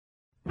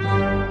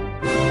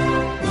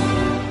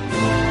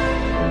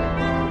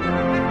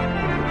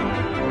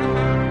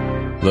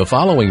The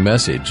following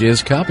message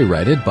is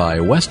copyrighted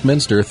by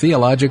Westminster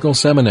Theological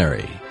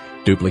Seminary.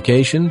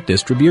 Duplication,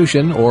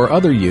 distribution, or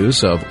other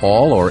use of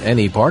all or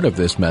any part of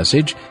this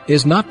message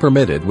is not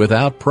permitted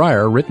without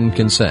prior written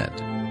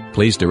consent.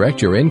 Please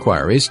direct your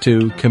inquiries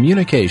to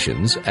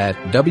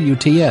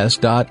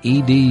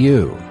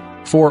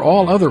communications@wts.edu. For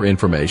all other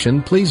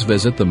information, please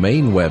visit the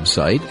main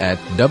website at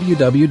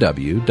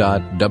www.wts.edu.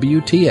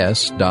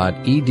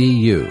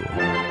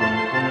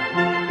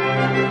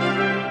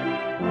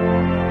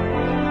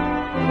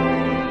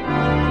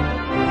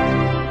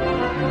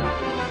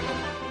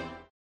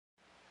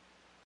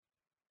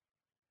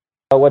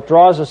 What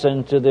draws us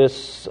into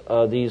this,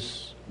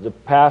 the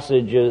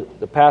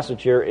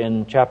passage here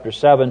in chapter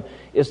 7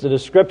 is the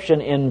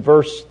description in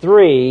verse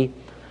 3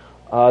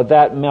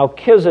 that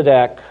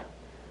Melchizedek,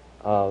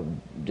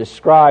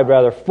 described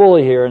rather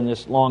fully here in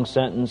this long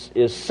sentence,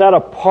 is set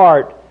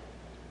apart,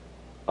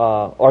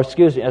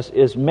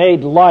 is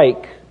made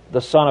like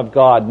the Son of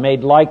God,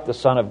 made like the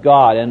Son of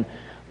God. And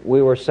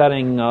we were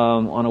setting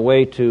on a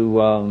way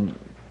to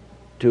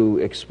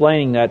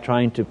explaining that,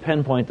 trying to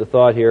pinpoint the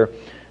thought here.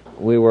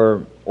 We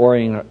were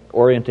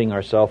orienting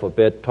ourselves a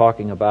bit,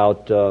 talking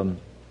about,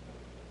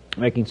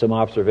 making some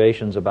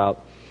observations about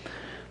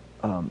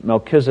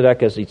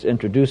Melchizedek as he's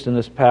introduced in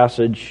this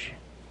passage,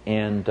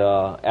 and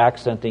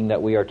accenting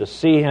that we are to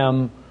see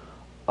him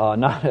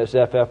not as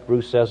F.F.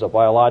 Bruce says, a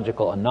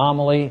biological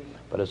anomaly,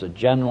 but as a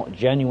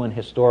genuine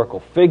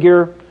historical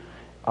figure,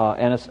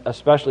 and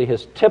especially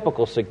his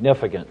typical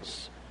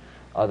significance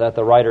that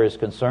the writer is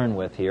concerned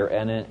with here.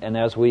 And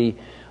as we...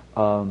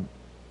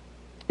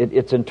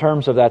 It's in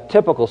terms of that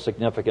typical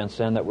significance,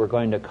 then, that we're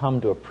going to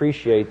come to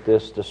appreciate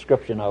this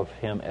description of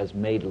him as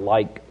made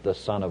like the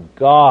Son of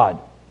God.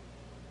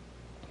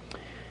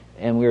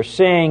 And we're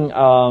seeing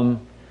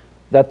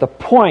that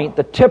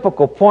the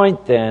typical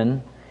point,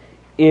 then,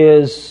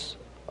 is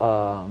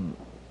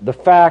the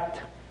fact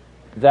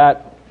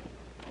that,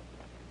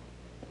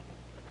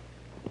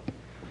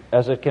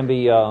 as it can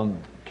be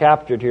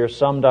captured here,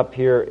 summed up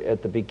here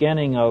at the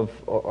beginning of,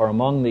 or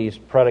among these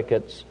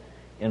predicates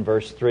in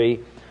verse 3,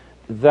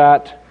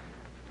 that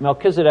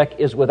Melchizedek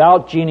is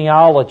without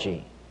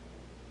genealogy.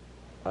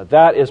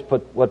 That is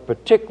what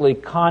particularly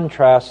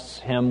contrasts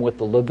him with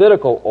the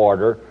Levitical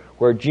order,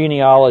 where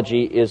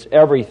genealogy is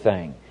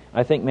everything.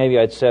 I think maybe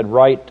I'd said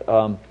right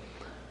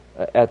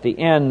at the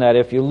end that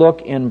if you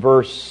look in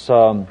verse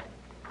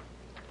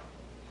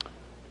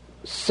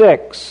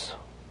 6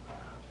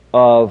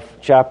 of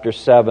chapter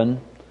 7,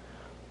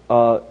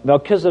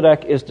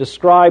 Melchizedek is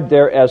described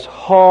there as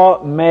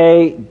ha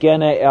me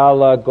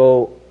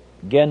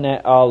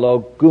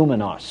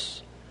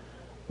genealogumenos,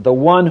 the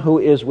one who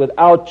is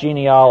without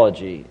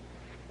genealogy.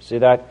 See,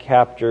 that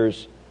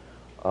captures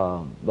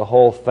the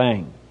whole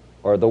thing.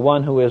 Or the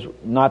one who is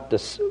not,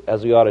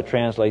 as we ought to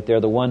translate there,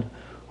 the one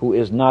who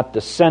is not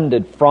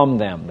descended from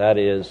them, that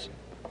is,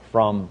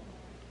 from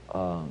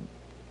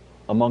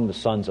among the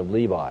sons of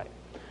Levi.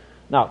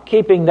 Now,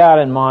 keeping that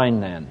in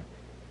mind then,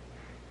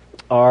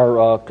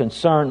 our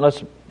concern,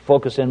 let's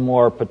focus in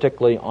more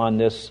particularly on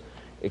this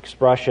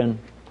expression,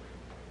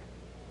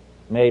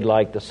 made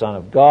like the Son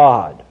of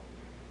God.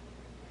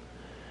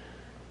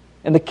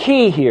 And the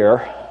key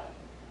here,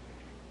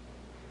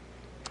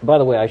 by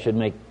the way, I should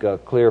make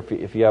clear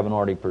if you haven't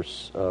already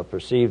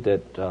perceived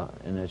it,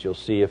 and as you'll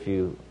see if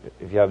you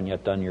haven't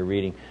yet done your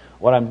reading,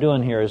 what I'm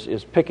doing here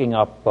is picking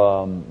up,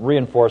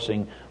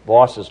 reinforcing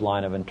Voss's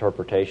line of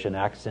interpretation,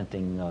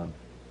 accenting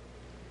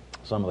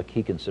some of the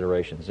key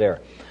considerations there.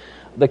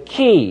 The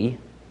key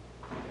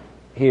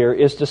here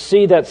is to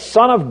see that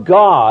Son of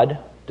God,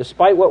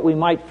 despite what we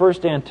might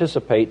first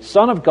anticipate,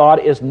 Son of God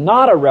is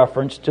not a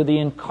reference to the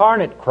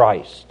incarnate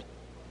Christ.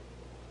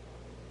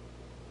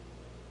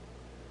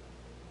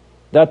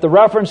 That the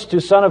reference to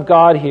Son of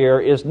God here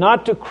is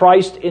not to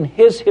Christ in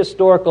his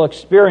historical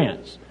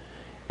experience.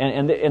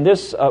 And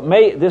this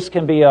this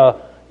can be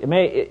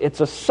it's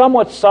a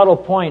somewhat subtle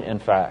point, in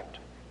fact,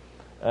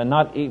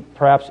 not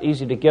perhaps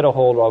easy to get a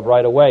hold of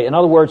right away. In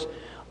other words,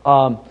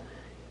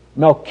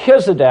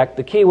 Melchizedek,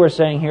 the key we're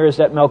saying here is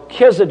that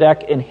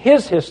Melchizedek in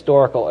his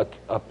historical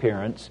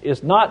appearance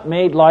is not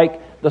made like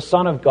the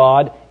Son of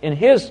God in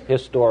his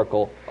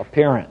historical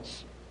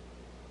appearance.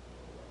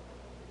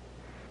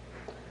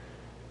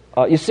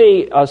 You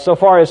see, so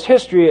far as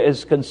history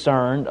is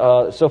concerned,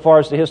 so far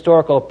as the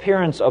historical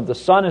appearance of the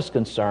Son is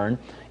concerned,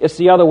 it's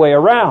the other way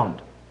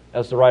around,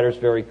 as the writer is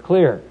very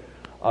clear.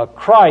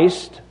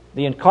 Christ,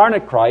 the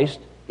incarnate Christ,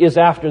 is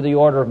after the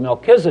order of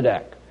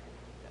Melchizedek.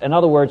 In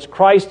other words,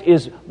 Christ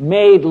is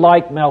made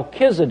like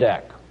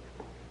Melchizedek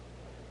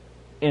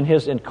in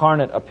his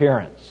incarnate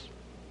appearance.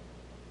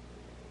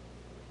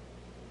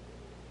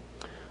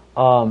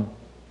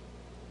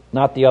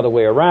 Not the other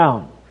way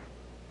around.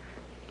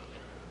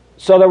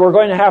 So that we're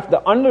going to have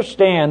to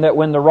understand that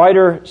when the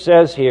writer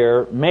says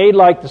here, made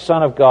like the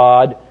Son of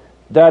God,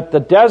 that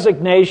the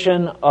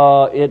designation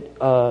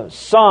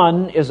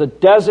Son is a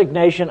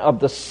designation of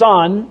the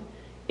Son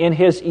in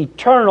his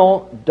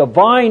eternal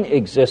divine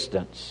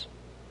existence.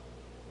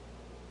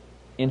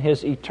 in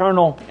his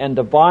eternal and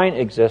divine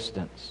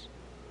existence.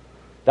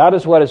 That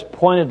is what is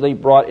pointedly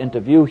brought into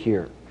view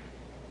here.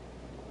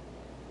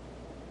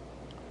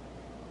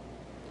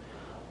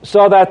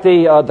 So that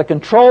the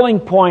controlling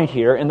point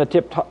here in the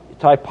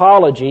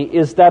typology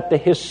is that the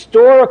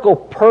historical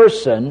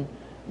person,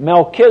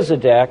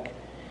 Melchizedek,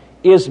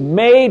 is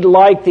made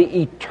like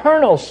the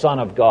eternal Son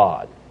of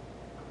God.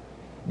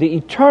 The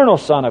eternal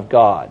Son of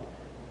God.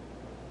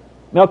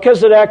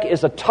 Melchizedek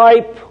is a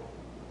type,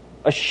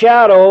 a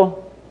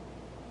shadow,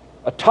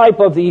 a type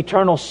of the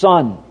eternal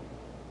Son.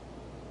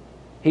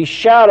 He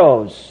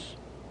shadows.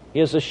 He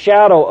is a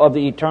shadow of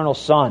the eternal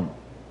Son.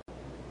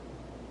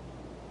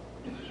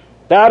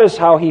 That is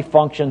how he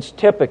functions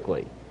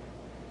typically.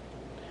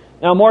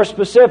 Now, more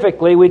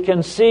specifically, we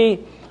can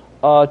see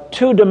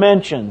two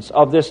dimensions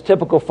of this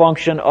typical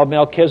function of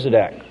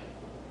Melchizedek.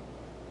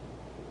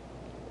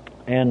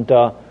 And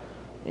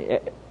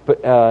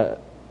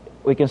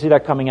we can see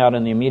that coming out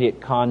in the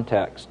immediate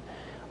context.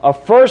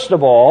 First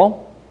of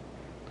all,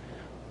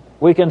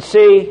 we can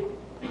see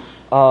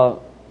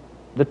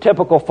the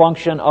typical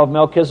function of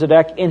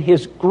Melchizedek in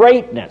his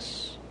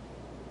greatness.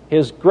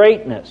 His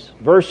greatness.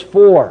 Verse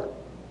 4.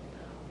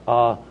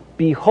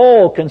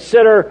 Behold,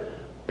 consider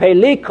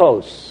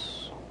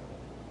Pelikos,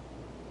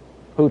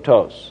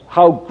 Hutos.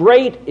 How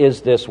great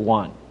is this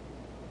one?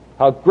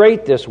 How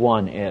great this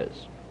one is.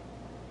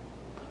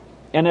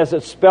 And as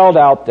it's spelled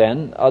out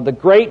then, the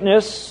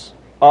greatness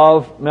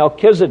of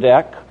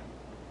Melchizedek,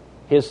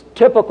 his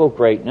typical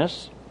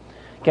greatness,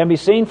 can be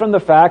seen from the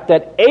fact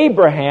that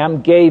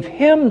Abraham gave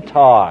him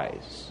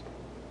tithes.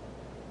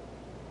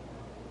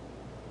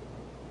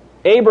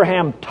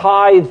 Abraham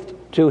tithed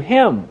to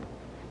him.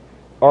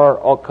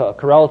 Or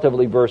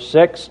correlatively, verse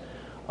 6,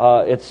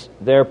 it's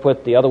there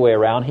put the other way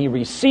around. He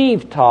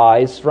received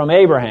tithes from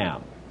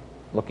Abraham,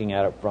 looking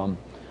at it from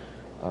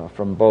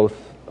both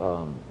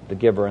the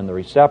giver and the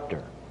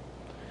receptor.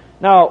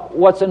 Now,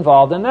 what's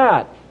involved in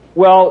that?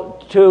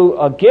 Well,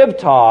 to give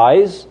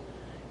tithes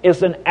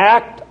is an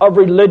act of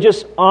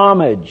religious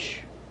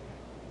homage.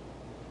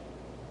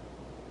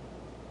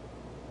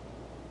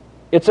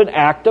 It's an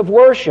act of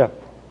worship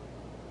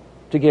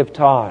to give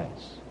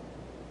tithes.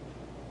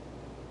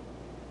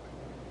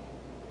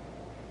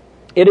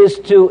 It is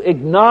to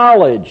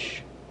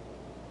acknowledge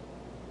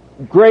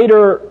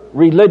greater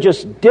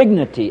religious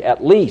dignity,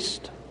 at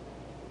least.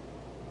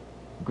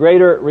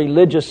 Greater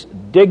religious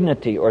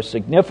dignity or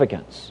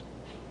significance.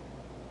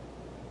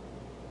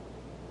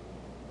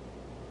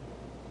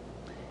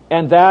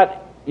 And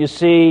that, you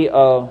see,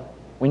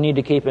 we need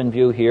to keep in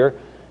view here.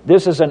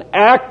 This is an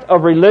act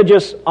of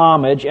religious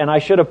homage, and I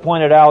should have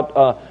pointed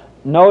out,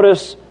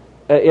 notice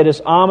it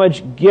is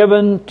homage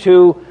given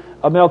to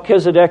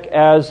Melchizedek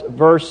as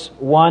verse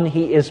 1.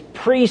 He is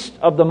priest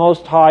of the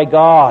Most High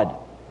God.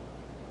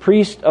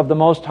 Priest of the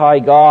Most High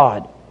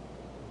God.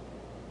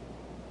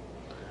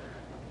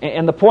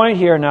 And the point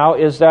here now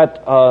is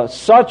that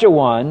such a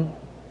one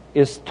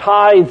is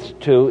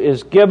tithed to,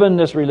 is given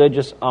this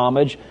religious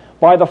homage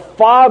by the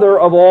Father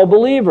of all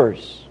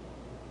believers.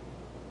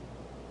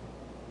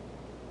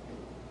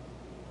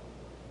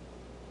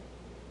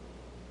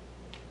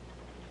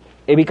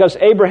 Because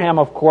Abraham,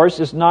 of course,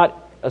 is not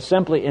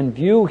simply in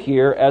view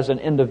here as an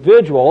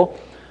individual,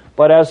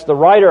 but as the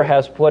writer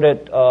has put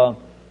it,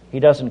 he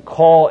doesn't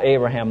call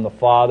Abraham the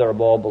father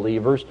of all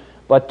believers,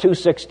 but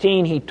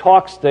 2:16 he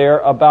talks there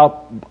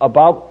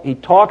he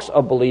talks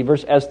of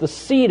believers as the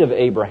seed of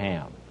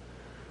Abraham.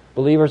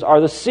 Believers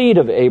are the seed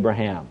of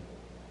Abraham.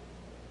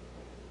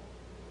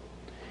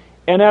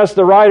 And as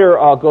the writer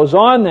goes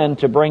on then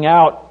to bring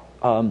out,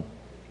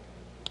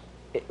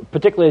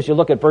 particularly as you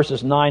look at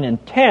verses 9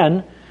 and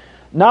 10,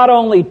 not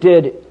only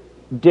did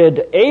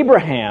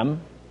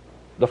Abraham,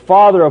 the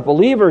father of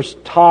believers,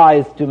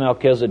 tithe to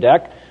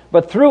Melchizedek,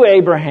 but through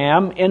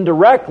Abraham,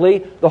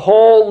 indirectly, the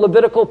whole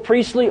Levitical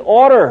priestly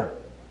order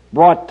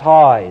brought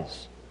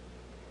tithes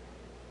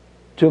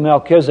to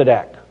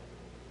Melchizedek.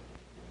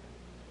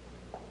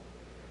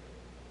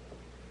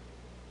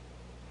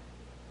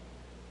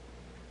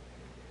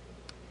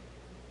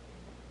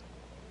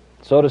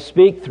 So to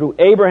speak, through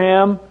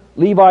Abraham,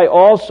 Levi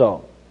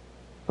also,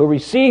 who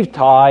received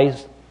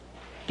tithes,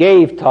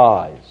 gave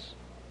tithes,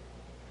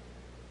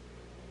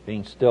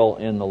 being still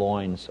in the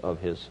loins of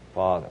his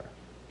father.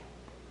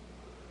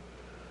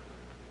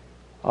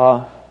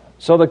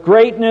 So the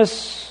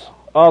greatness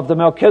of the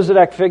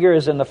Melchizedek figure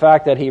is in the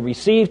fact that he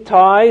received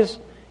tithes,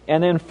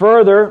 and then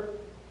further,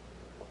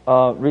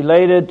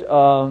 related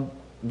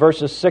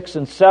verses 6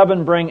 and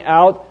 7 bring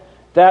out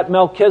that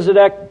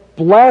Melchizedek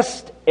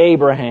blessed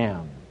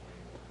Abraham.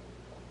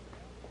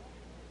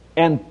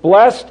 And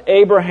blessed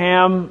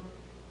Abraham,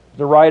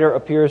 the writer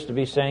appears to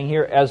be saying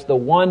here, as the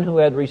one who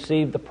had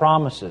received the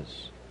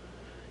promises.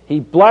 He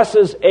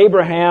blesses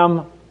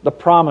Abraham, the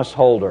promise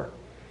holder.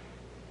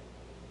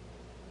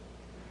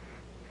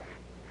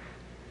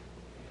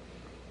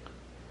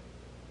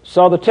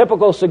 So the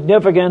typical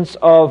significance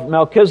of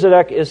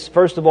Melchizedek is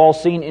first of all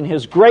seen in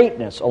his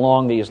greatness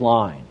along these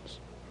lines.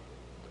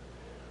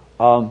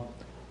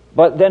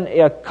 But then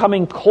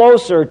coming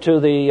closer to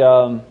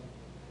the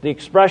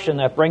expression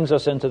that brings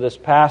us into this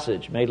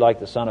passage, made like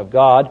the Son of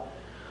God,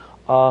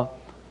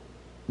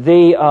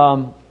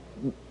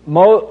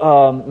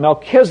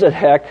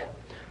 Melchizedek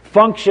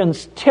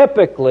functions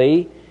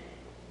typically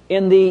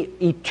in the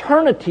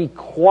eternity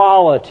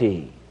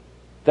quality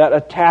that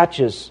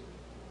attaches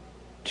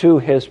to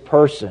his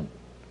person.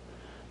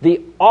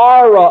 The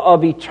aura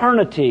of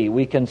eternity,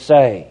 we can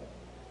say,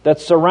 that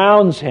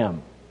surrounds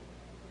him.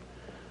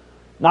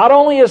 Not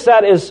only is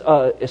that is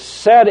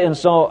said and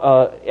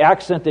so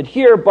accented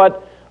here,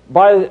 but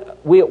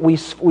we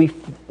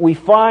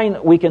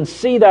can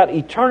see that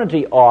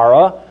eternity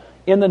aura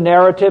in the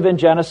narrative in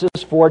Genesis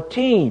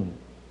 14.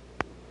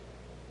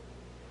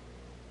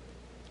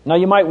 Now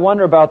you might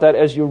wonder about that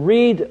as you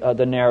read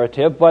the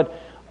narrative, but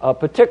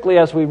particularly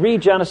as we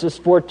read Genesis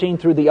 14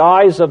 through the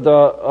eyes of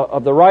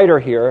the writer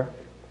here,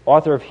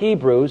 author of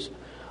Hebrews,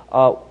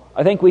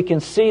 I think we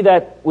can say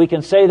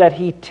that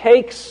he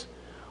takes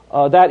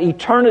that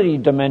eternity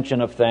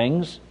dimension of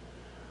things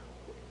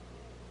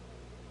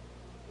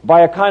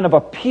by a kind of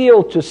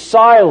appeal to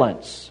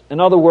silence. In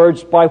other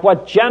words, by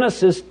what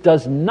Genesis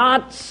does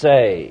not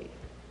say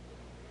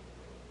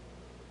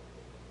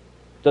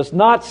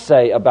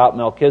about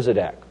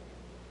Melchizedek.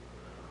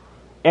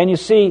 And you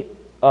see,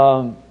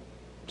 so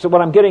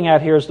what I'm getting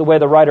at here is the way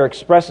the writer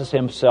expresses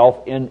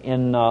himself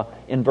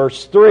in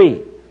verse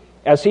 3.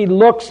 As he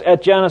looks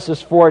at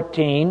Genesis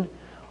 14,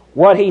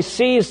 what he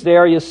sees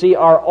there, you see,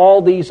 are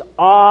all these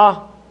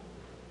alpha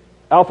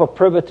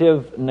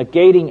privative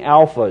negating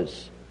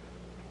alphas,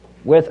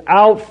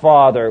 without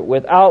father,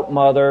 without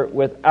mother,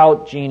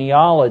 without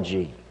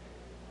genealogy.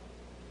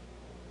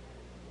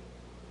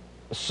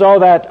 So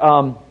that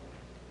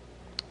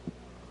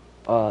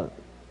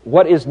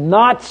what is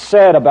not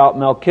said about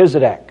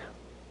Melchizedek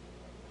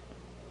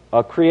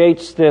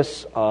creates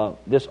this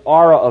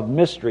aura of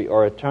mystery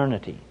or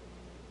eternity.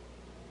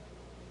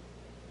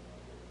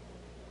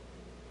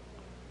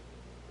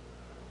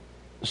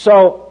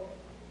 So,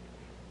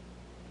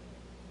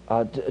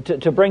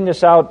 to bring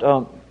this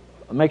out,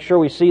 make sure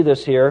we see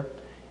this here.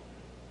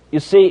 You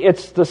see,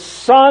 it's the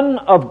Son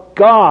of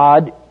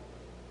God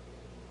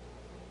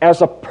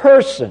as a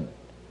person,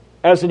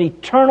 as an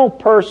eternal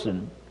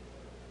person,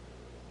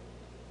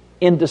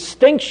 in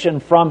distinction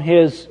from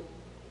his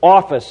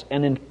office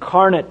and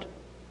incarnate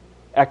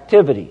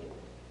activity.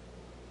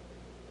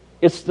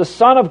 It's the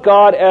Son of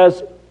God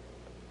as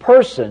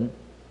person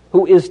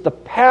who is the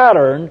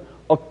pattern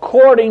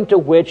according to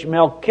which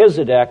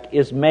Melchizedek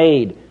is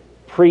made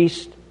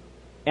priest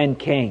and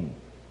king.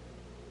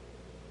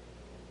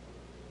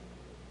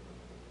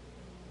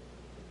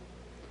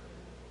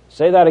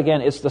 Say that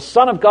again. It's the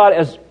Son of God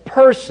as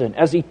person,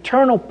 as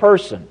eternal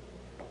person,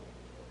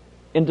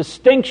 in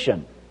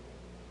distinction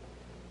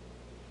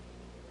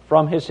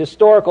from his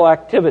historical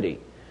activity.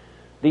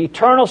 The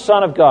eternal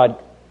Son of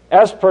God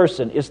as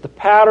person is the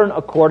pattern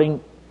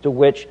according to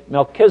which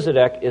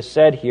Melchizedek is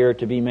said here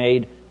to be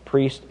made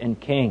priest and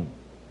king.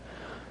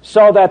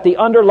 So that the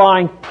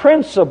underlying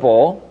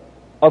principle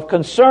of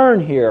concern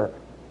here,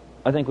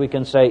 I think we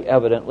can say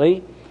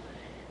evidently,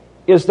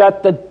 is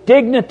that the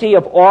dignity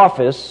of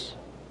office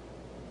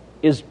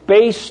is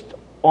based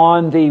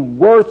on the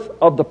worth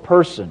of the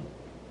person.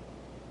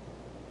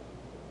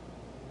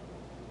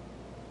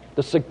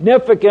 The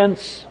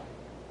significance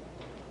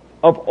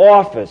of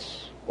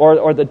office,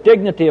 or the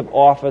dignity of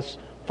office,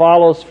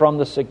 follows from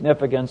the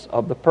significance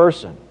of the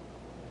person.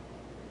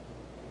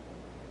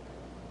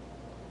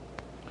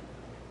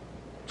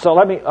 So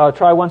let me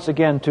try once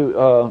again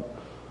to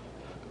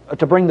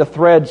bring the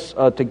threads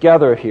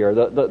together here,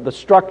 the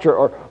structure,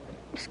 or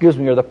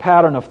the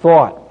pattern of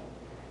thought.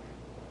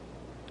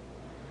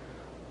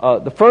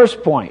 The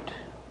first point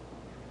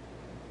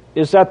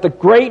is that the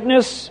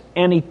greatness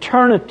and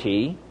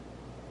eternity,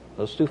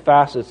 those two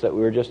facets that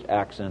we were just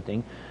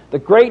accenting, the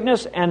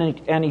greatness and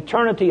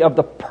eternity of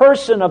the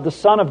person of the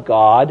Son of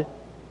God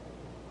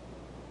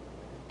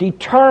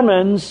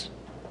determines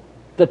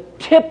the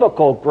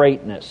typical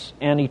greatness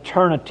and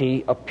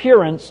eternity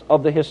appearance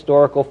of the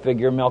historical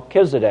figure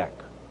Melchizedek.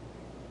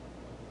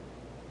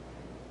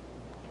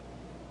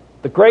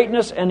 The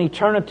greatness and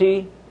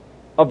eternity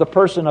of the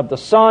person of the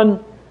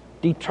Son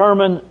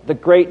determine the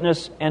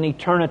greatness and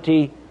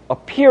eternity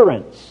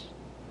appearance,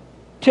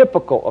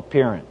 typical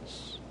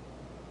appearance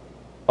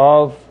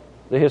of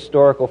the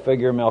historical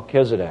figure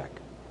Melchizedek.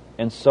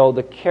 And so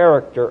the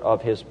character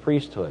of his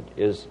priesthood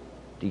is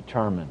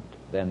determined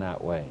in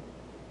that way.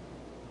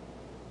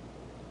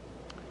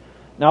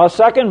 Now, a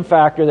second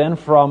factor then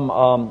from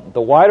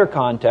the wider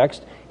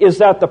context is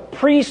that the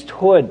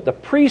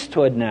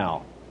priesthood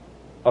now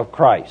of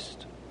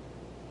Christ,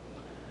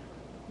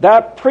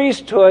 that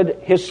priesthood,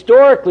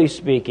 historically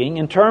speaking,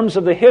 in terms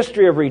of the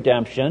history of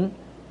redemption,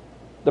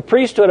 the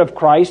priesthood of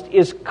Christ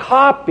is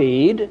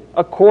copied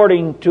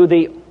according to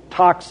the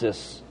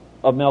taxis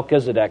of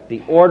Melchizedek,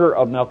 the order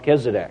of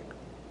Melchizedek.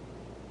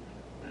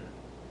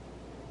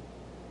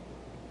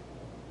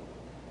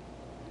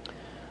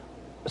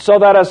 So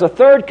that as a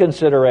third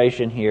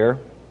consideration here,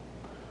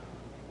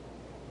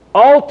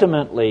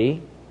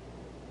 ultimately,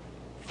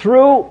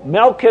 through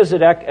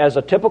Melchizedek as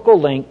a typical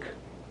link,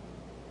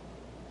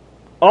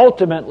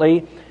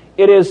 ultimately,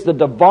 it is the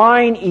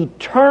divine,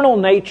 eternal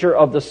nature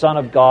of the Son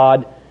of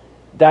God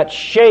that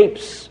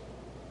shapes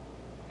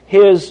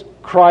His,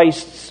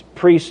 Christ's,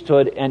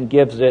 priesthood and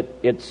gives it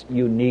its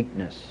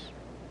uniqueness.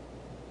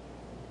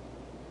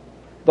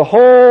 The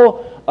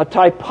whole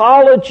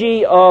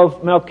typology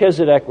of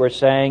Melchizedek, we're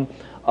saying,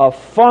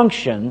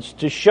 functions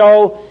to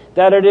show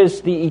that it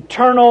is the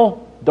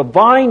eternal,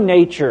 divine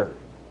nature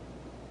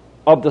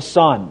of the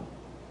Son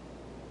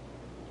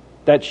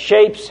that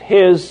shapes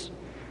His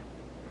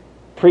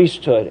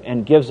priesthood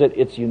and gives it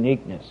its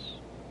uniqueness.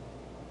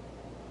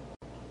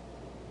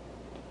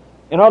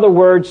 In other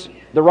words,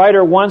 the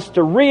writer wants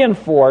to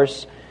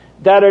reinforce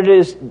that it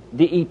is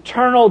the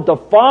eternal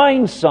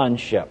divine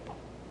sonship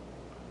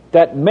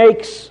that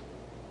makes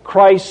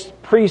Christ's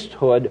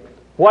priesthood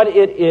what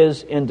it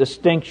is in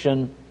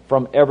distinction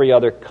from every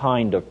other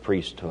kind of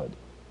priesthood.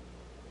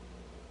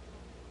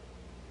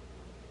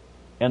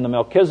 And the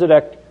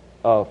Melchizedek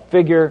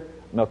figure,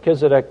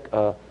 Melchizedek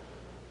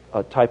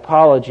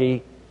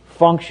typology,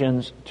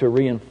 functions to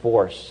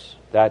reinforce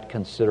that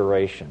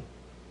consideration.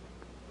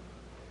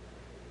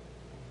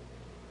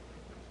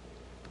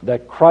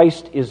 That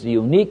Christ is the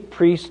unique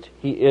priest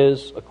He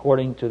is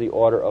according to the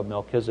order of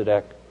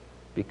Melchizedek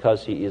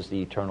because He is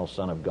the eternal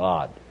Son of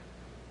God.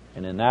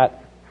 And in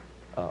that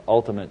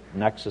ultimate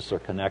nexus or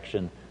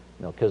connection,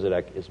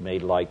 Melchizedek is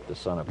made like the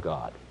Son of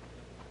God.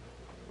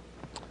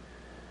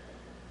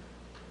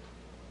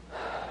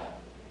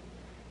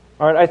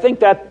 All right, I think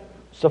that,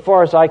 so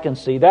far as I can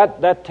see,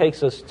 that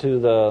takes us to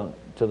the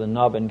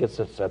nub and gets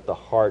us at the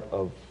heart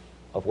of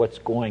what's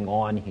going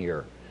on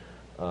here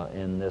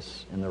in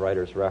the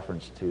writer's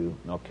reference to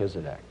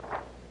Melchizedek.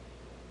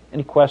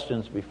 Any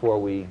questions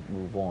before we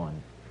move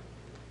on?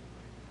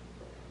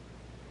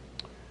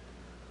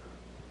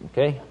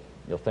 Okay,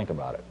 you'll think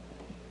about it.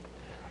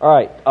 All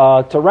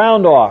right, to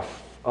round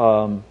off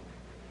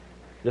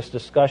this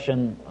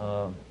discussion,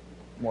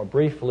 more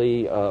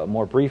briefly, a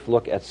more brief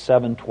look at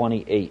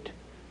 728.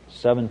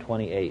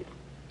 728.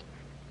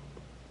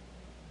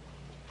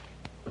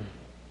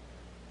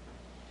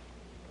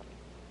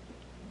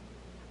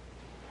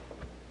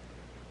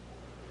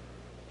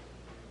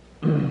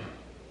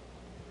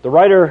 The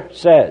writer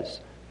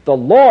says, "The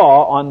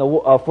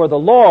law for the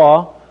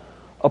law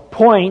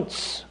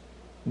appoints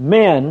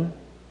men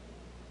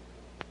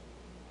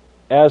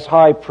as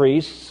high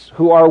priests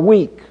who are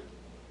weak.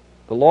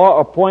 The law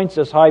appoints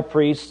as high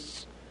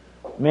priests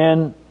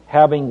men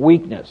having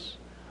weakness.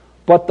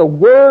 But the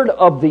word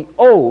of the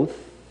oath,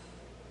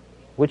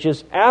 which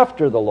is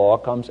after the law,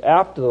 comes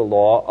after the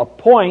law,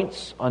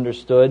 appoints,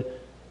 understood,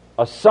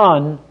 a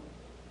son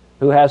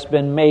who has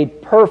been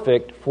made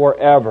perfect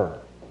forever."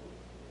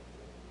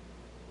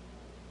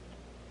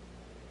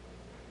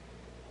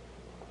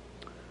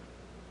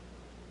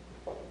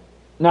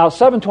 Now,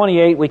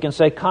 728, we can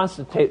say,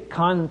 constitutes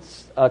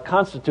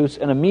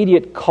an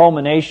immediate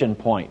culmination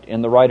point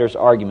in the writer's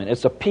argument.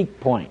 It's a peak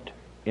point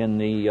in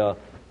the,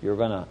 you're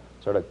going to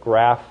sort of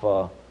graph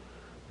the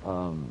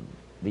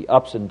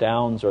ups and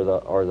downs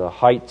or the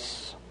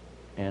heights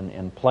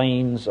and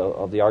planes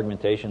of the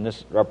argumentation.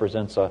 This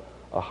represents a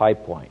high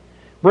point.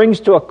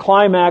 Brings to a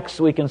climax,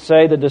 we can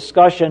say, the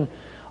discussion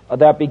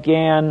that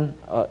began,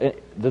 the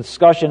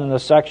discussion in the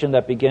section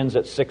that begins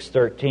at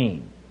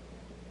 613.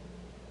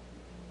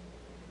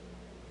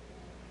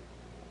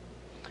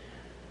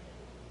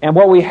 And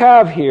what we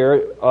have here,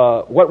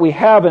 what we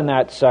have in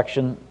that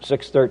section,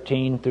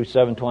 613 through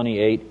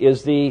 728,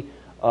 is a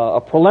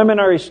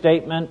preliminary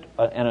statement,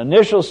 an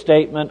initial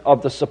statement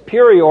of the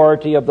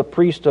superiority of the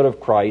priesthood of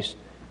Christ,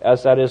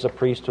 as that is a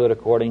priesthood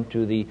according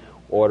to the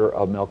order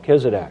of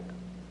Melchizedek.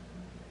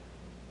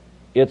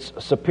 Its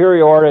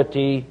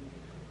superiority,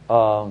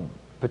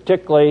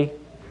 particularly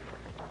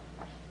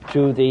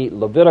to the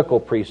Levitical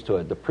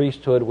priesthood, the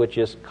priesthood which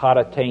is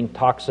katatain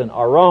toxin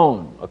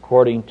aron,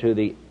 according to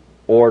the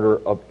order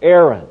of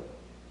Aaron.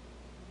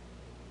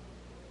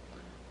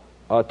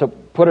 To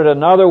put it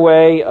another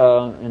way,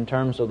 in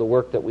terms of the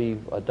work that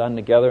we've done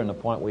together and the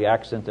point we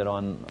accented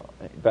on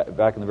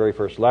back in the very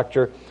first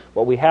lecture,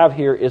 what we have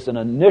here is an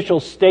initial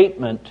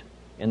statement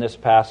in this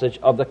passage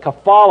of the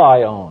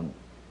kephalion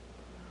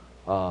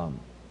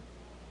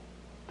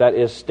that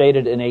is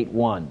stated in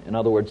 8.1. In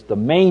other words, the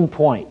main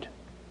point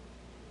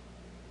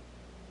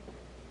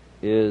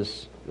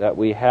is that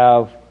we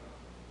have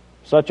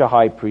such a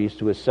high priest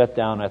who is set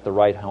down at the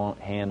right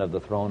hand of the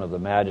throne of the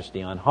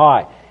majesty on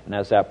high. And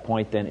as that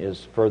point then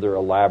is further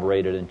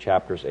elaborated in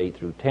chapters 8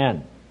 through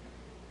 10.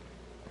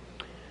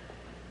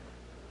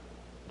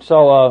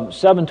 So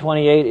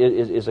 728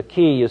 is a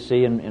key, you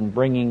see, in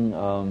bringing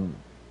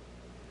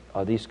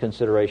these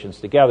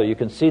considerations together. You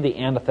can see the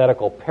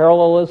antithetical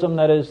parallelism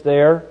that is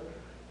there,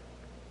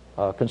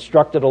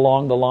 constructed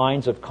along the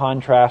lines of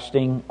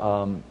contrasting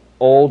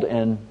Old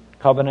and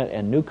Covenant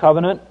and New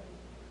Covenant.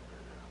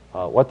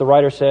 What the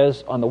writer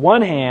says, on the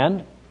one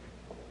hand,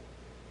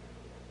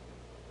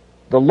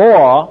 the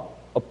law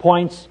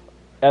appoints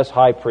as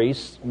high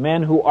priests,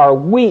 men who are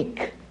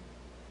weak.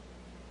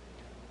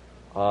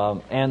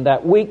 And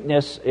that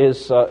weakness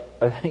is,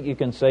 I think you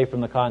can say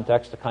from the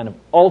context, a kind of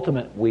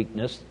ultimate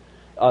weakness.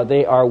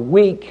 They are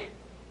weak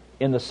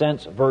in the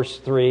sense, verse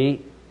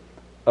 23,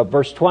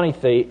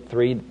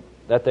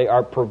 that they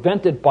are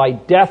prevented by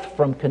death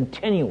from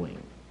continuing.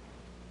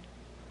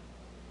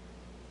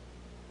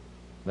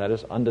 That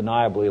is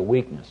undeniably a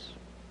weakness.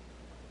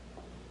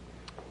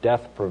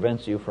 Death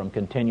prevents you from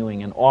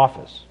continuing in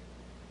office.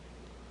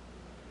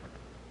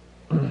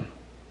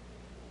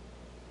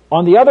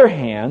 On the other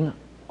hand,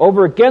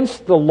 over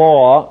against the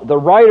law, the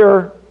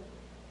writer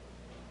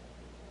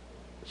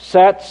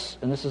sets,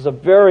 and this is a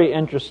very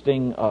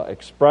interesting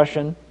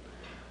expression,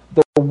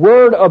 the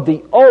word of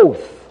the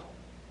oath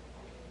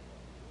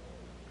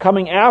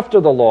coming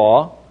after the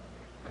law.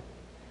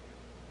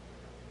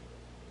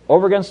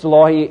 Over against the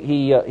law,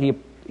 he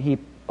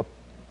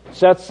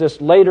sets this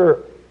later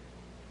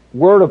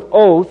word of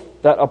oath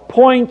that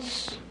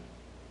appoints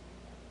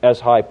as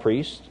high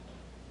priest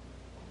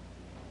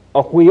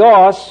a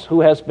huios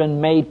who has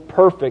been made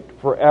perfect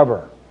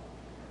forever.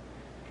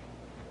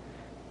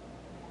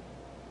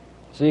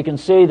 So you can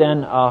see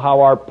then how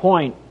our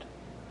point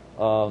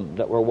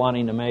that we're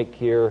wanting to make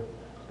here,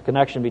 the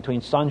connection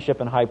between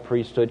sonship and high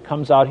priesthood,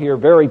 comes out here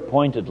very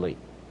pointedly.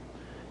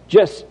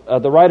 Just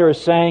the writer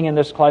is saying in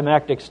this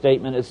climactic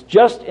statement, it's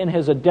just in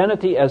his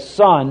identity as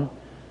son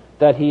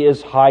that he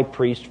is high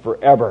priest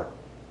forever.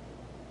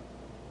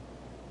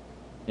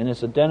 In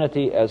his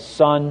identity as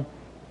son,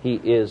 he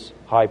is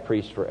high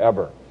priest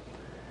forever.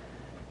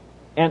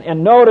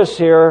 And notice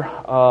here,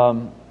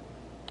 I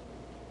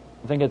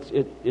think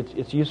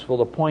it's useful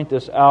to point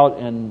this out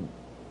and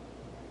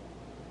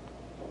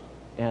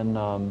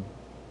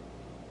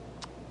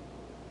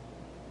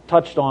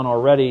touched on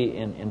already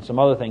in some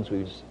other things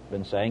we've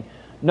been saying.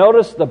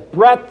 Notice the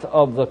breadth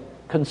of the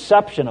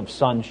conception of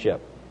sonship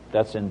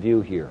that's in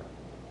view here.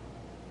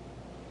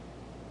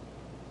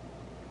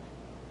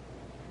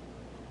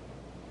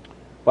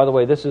 By the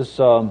way, this is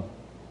the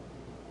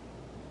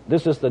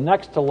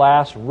next to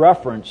last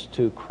reference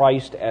to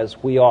Christ as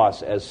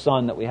huios, as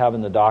son, that we have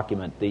in the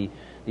document. The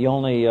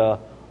only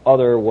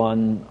other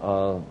one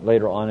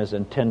later on is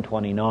in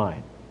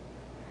 1029.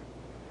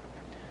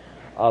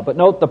 But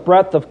note the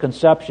breadth of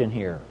conception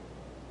here.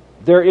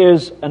 There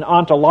is an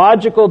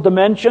ontological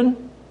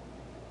dimension,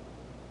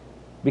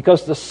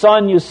 because the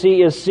Son, you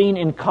see, is seen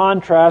in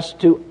contrast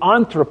to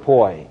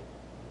anthropoi,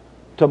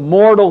 to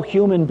mortal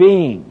human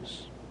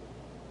beings,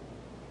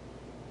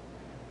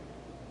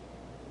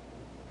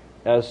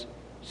 as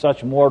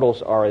such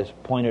mortals are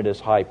appointed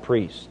as high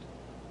priest.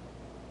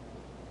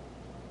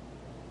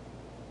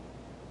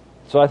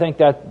 So I think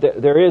that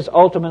there is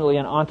ultimately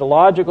an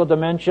ontological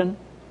dimension,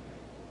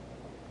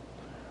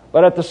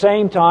 but at the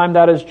same time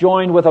that is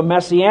joined with a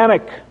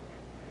messianic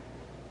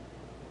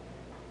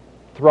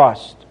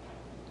thrust,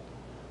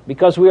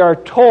 because we are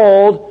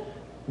told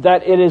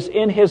that it is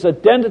in his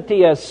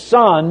identity as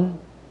son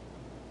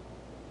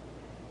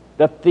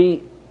that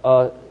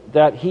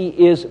that he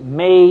is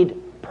made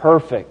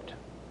perfect.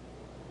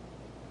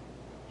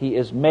 He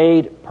is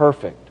made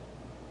perfect.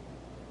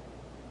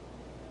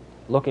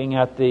 Looking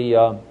at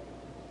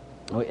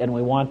and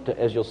we want to,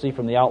 as you'll see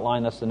from the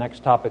outline, that's the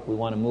next topic we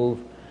want to move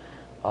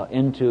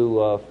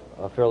into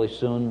fairly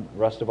soon, the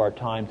rest of our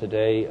time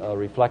today,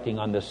 reflecting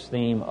on this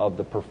theme of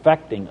the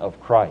perfecting of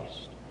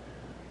Christ.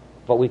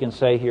 But we can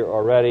say here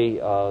already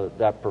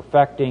that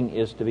perfecting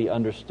is to be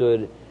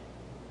understood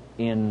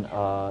in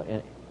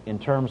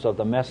terms of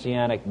the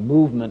messianic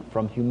movement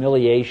from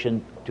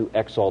humiliation to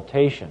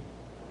exaltation.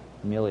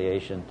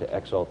 Humiliation to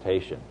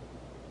exaltation.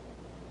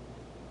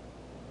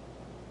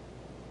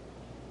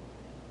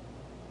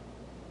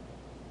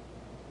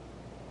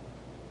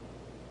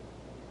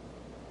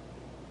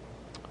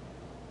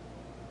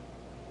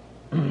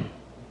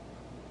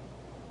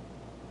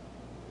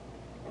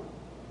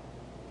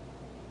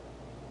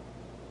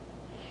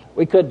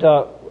 We could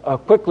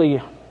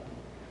quickly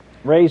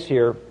raise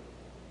here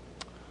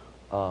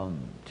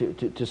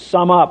to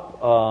sum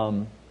up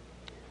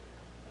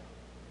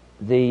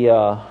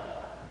the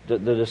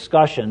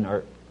discussion,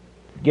 or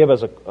give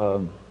us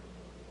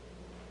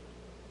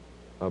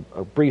a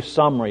brief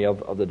summary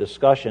of the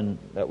discussion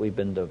that we've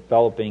been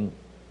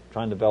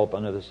trying to develop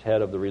under this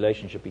head of the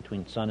relationship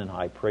between son and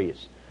high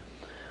priest.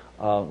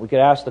 We could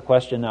ask the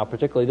question now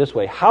particularly this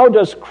way: how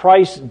does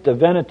Christ's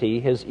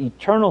divinity, his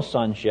eternal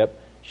sonship,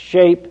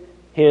 shape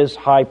his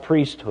high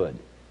priesthood?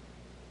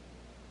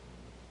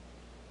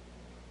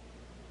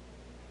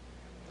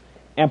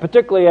 And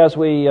particularly as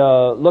we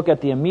look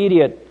at the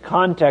immediate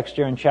context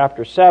here in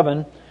chapter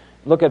 7,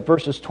 look at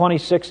verses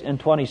 26 and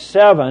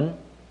 27,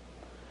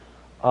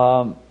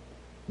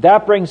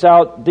 that brings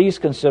out these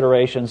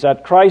considerations,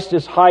 that Christ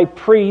is high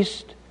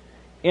priest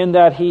in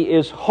that he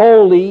is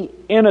holy,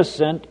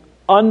 innocent,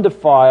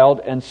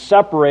 undefiled, and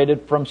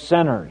separated from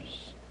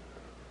sinners,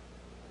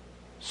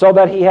 so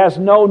that he has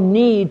no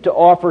need to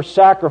offer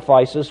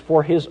sacrifices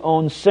for his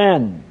own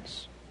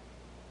sins.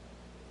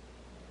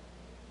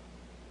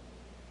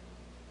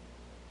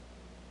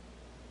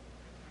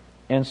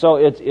 And so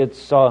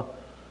it's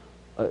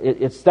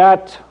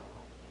that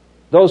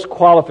those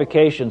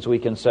qualifications, we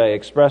can say,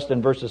 expressed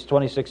in verses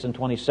 26 and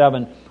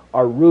 27,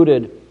 are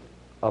rooted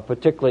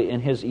particularly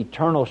in His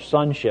eternal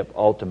sonship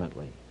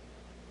ultimately.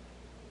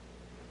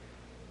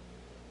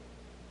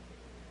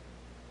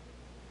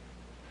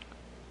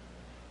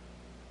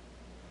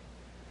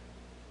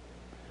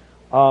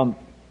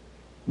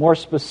 More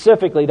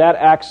specifically, that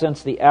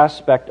accents the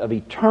aspect of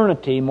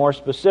eternity, more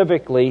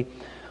specifically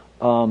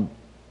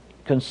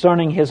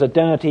concerning His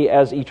identity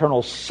as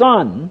eternal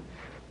Son.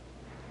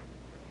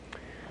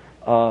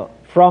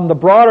 From the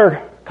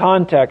broader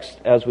context,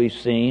 as we've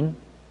seen,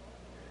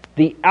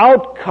 the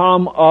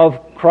outcome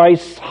of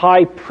Christ's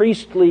high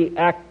priestly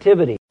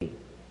activity,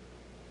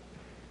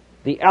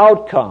 the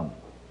outcome,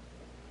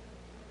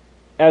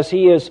 as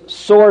He is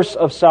source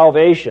of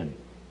salvation,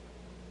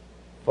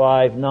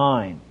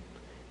 5:9,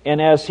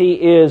 and as He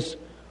is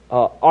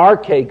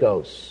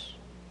archegos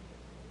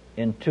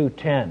in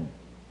 2:10,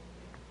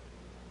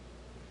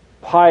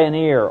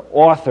 pioneer,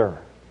 author,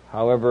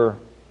 however,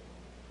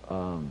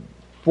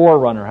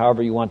 forerunner,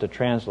 however you want to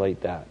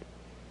translate that.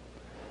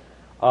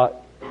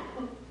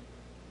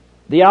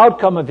 The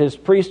outcome of His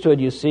priesthood,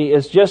 you see,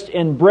 is just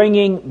in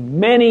bringing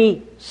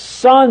many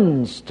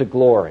sons to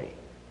glory.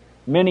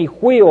 Many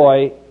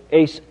huioi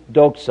eis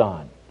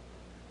doxon.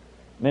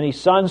 Many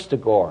sons to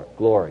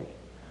glory.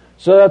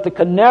 So that the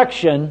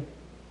connection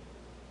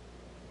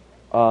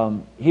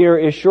here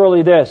is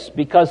surely this: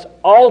 because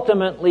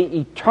ultimately,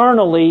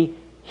 eternally,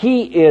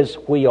 He is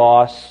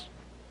huios,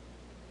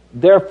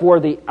 therefore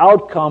the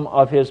outcome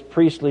of His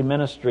priestly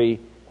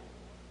ministry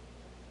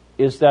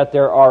is that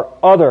there are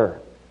other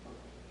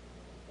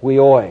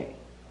huioi.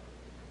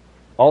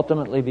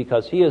 Ultimately,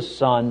 because He is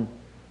Son,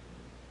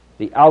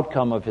 the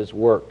outcome of His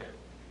work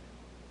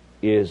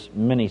is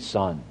many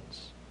sons.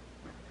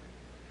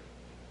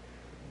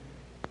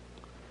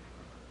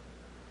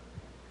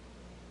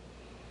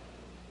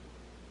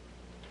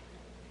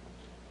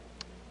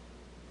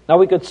 Now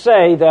we could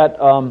say that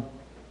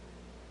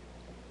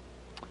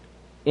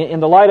in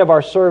the light of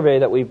our survey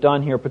that we've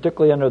done here,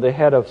 particularly under the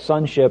head of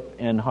sonship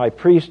and high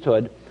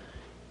priesthood,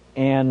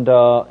 and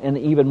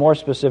even more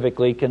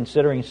specifically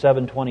considering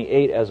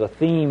 728 as a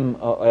theme,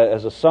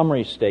 as a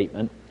summary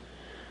statement,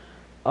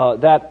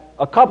 that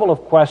a couple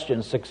of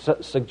questions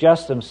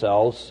suggest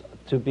themselves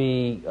to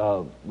be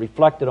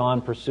reflected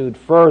on, pursued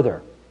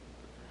further.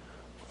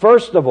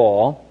 First of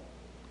all,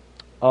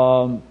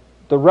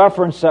 the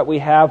reference that we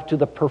have to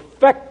the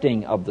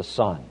perfecting of the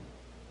Son.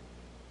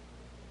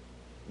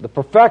 The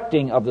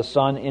perfecting of the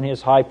Son in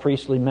His high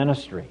priestly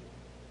ministry.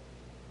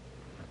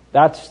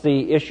 That's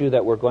the issue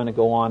that we're going to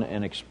go on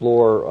and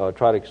explore,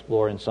 try to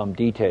explore in some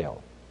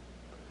detail.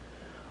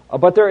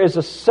 But there is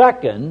a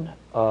second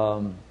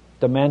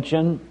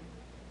dimension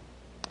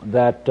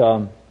that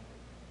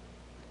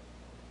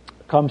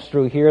comes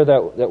through here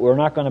that we're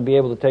not going to be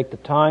able to take the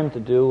time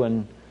to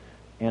do,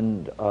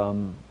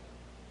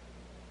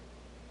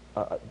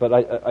 but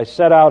I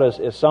set out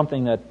as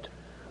something that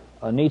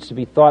needs to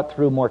be thought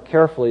through more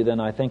carefully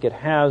than I think it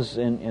has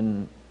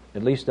in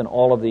at least in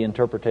all of the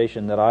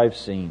interpretation that I've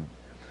seen.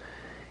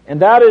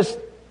 And that is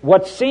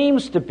what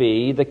seems to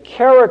be the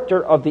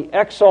character of the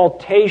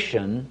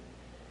exaltation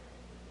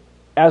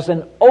as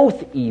an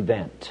oath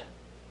event,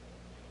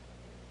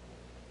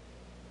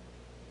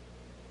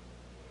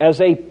 as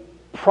a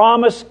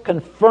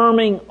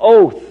promise-confirming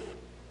oath.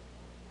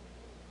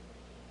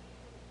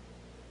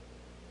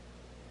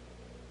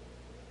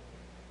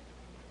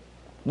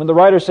 When the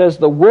writer says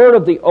the word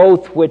of the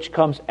oath which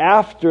comes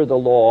after the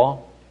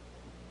law,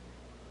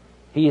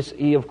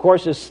 he of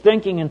course is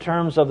thinking in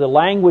terms of the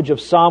language of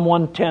Psalm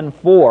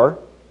 110:4.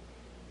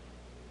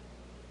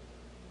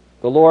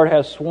 The Lord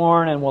has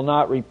sworn and will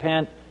not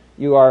repent.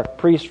 You are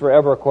priests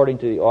forever according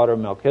to the order of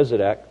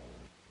Melchizedek.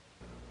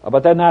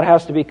 But then that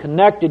has to be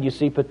connected, you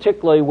see,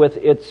 particularly with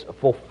its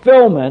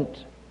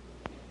fulfillment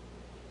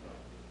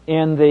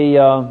in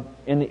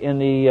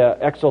the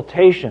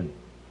exaltation.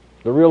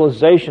 The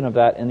realization of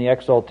that in the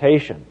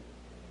exaltation.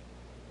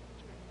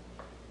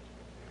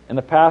 And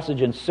the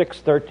passage in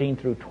 6:13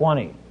 through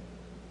 20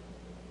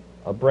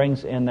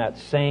 brings in that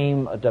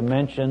same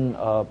dimension,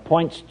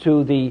 points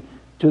to the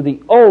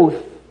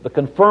oath, the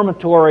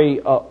confirmatory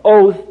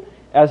oath,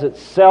 as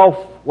itself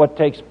what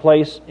takes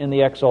place in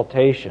the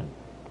exaltation.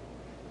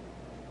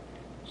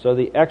 So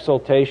the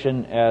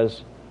exaltation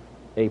as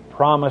a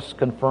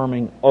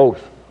promise-confirming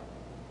oath,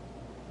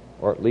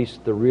 or at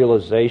least the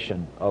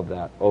realization of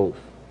that oath.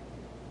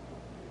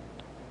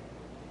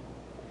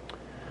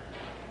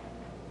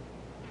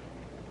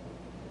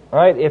 All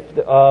right, if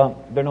there are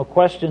no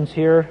questions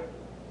here,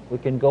 we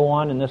can go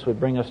on, and this would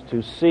bring us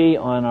to C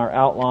on our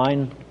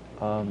outline,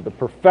 the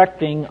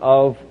perfecting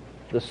of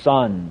the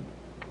Son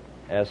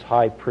as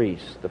high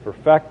priest. The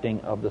perfecting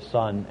of the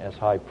Son as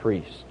high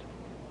priest.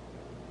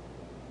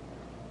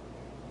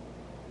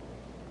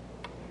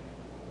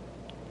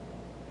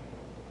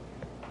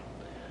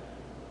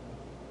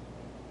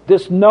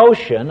 This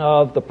notion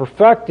of the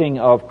perfecting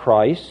of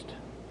Christ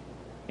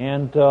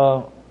and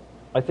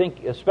I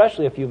think,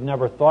 especially if you've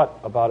never thought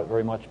about it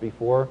very much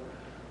before,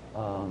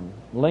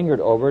 lingered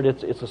over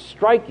it, it's a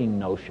striking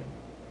notion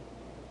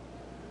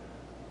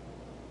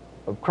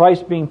of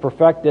Christ being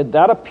perfected.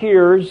 That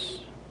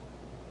appears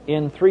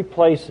in three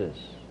places: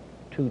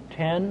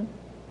 2:10,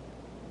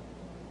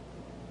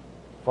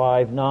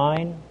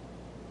 5:9,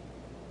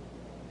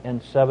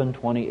 and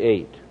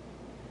 7:28.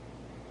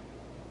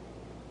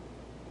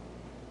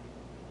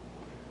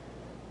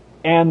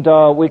 And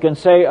we can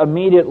say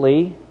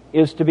immediately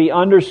is to be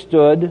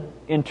understood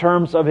in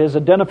terms of his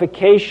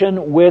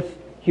identification with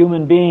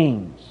human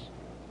beings,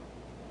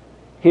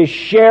 his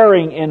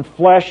sharing in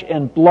flesh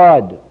and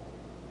blood,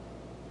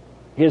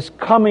 his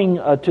coming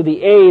to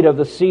the aid of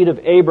the seed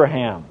of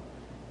Abraham,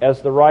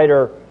 as the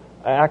writer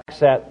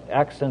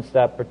accents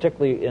that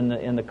particularly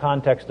in the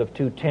context of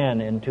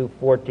 2:10 and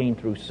 2:14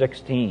 through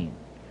 16.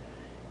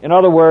 In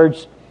other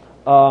words,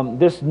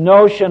 this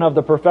notion of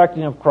the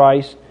perfecting of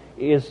Christ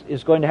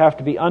is going to have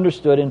to be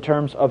understood in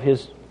terms of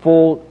his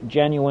full,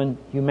 genuine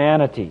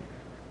humanity.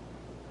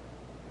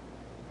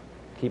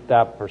 Keep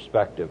that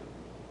perspective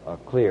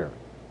clear.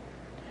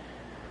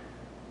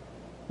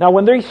 Now,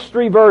 when these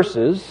three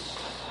verses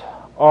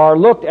are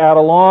looked at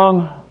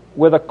along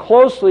with a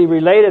closely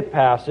related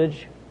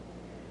passage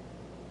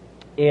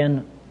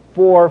in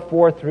 4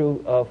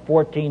 through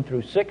 14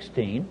 through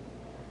 16,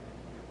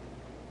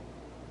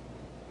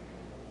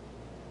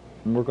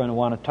 and we're going to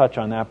want to touch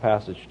on that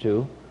passage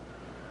too.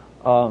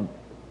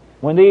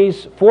 When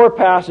these four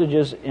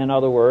passages, in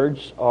other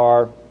words,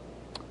 are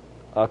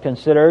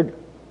considered,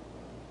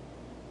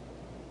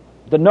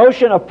 the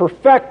notion of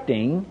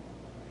perfecting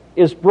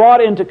is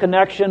brought into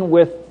connection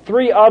with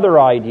three other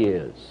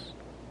ideas: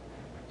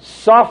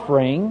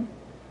 suffering,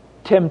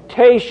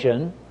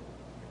 temptation,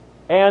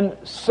 and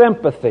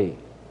sympathy.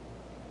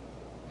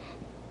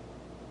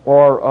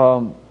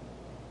 Or,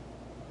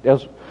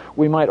 as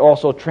we might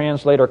also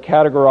translate or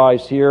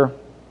categorize here,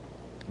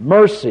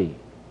 mercy.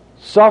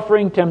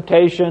 Suffering,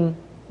 temptation,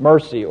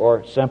 mercy,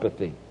 or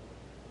sympathy.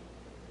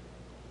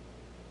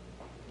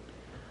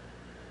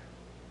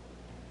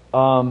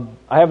 I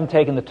haven't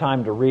taken the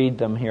time to read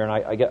them here,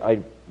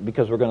 and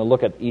because we're going to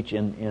look at each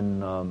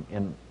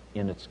in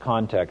its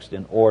context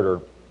in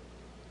order.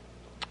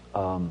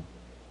 At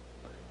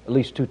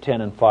least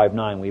 2:10 and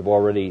 5:9 we've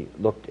already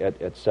looked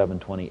at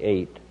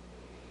 7:28.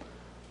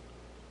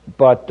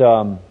 But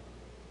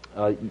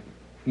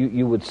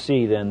you would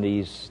see then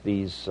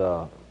these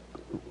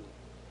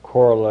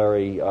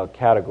corollary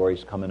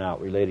categories coming out,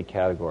 related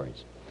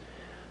categories.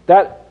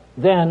 That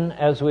then,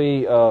 as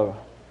we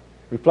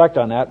reflect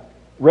on that,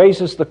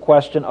 raises the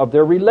question of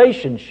their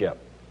relationship.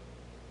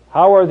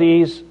 How are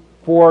these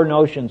four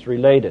notions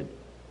related?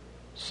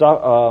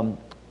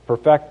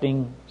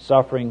 Perfecting,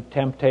 suffering,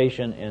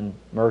 temptation, and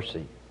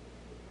mercy.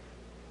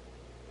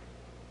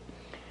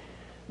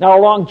 Now,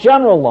 along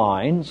general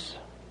lines,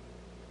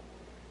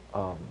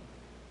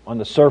 on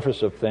the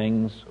surface of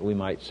things, we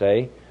might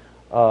say,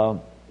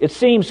 it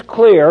seems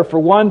clear, for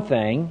one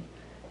thing,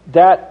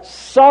 that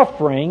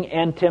suffering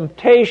and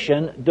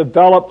temptation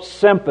develop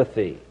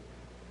sympathy.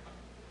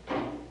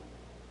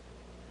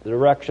 The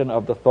direction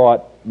of the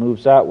thought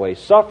moves that way.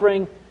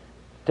 Suffering,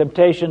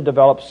 temptation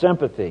develops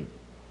sympathy.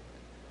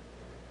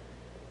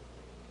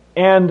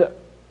 And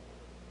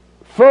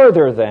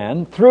further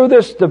then, through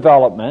this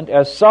development,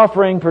 as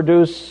suffering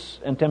produces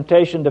and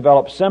temptation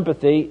develops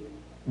sympathy,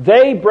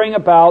 they bring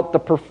about the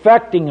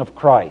perfecting of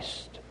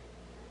Christ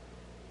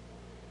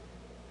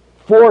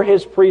for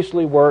his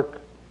priestly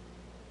work.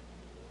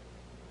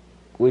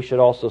 We should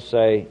also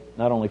say,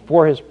 not only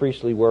for his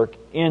priestly work,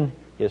 in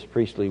his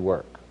priestly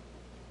work.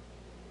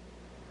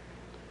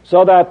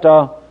 So that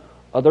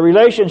the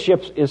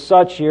relationship is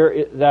such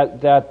here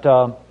that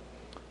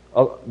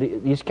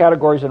these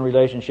categories in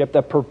relationship,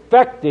 that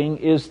perfecting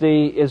is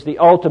the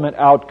ultimate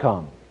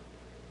outcome.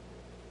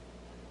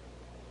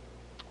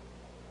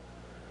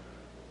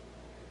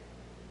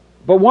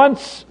 But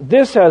once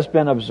this has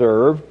been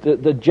observed,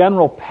 the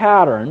general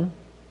pattern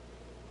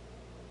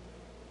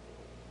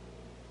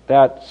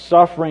that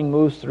suffering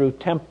moves through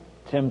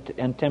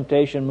and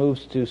temptation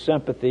moves to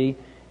sympathy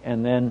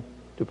and then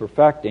to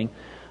perfecting,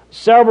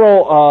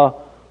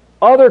 several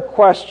other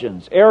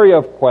questions, area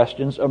of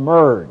questions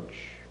emerge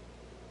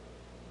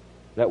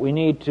that we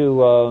need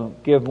to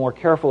give more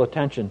careful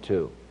attention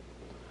to.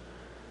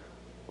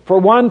 For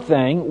one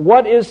thing,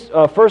 what is,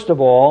 first of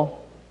all,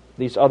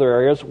 these other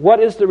areas, what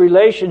is the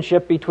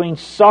relationship between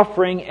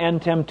suffering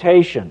and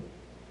temptation?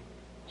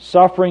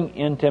 Suffering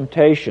and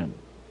temptation.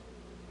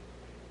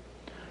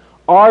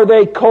 Are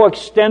they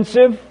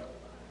coextensive?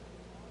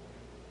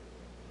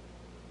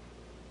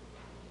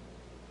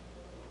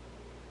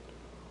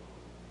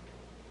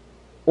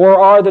 Or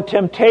are the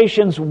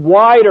temptations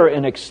wider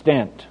in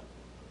extent?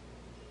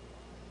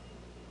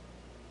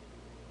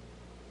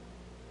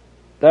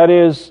 That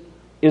is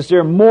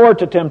there more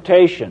to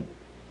temptation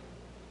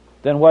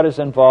than what is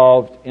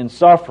involved in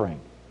suffering?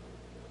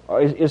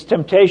 Or is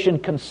temptation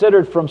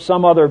considered from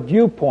some other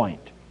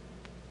viewpoint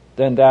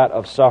than that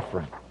of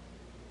suffering?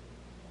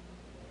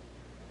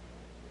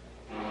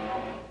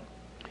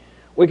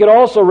 We could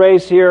also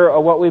raise here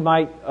what we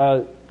might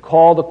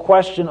call the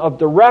question of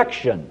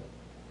direction.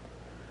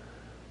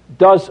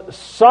 Does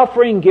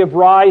suffering give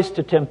rise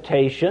to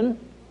temptation,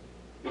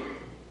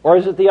 or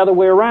is it the other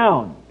way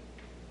around?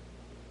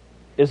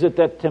 Is it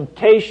that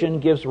temptation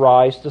gives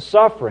rise to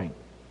suffering?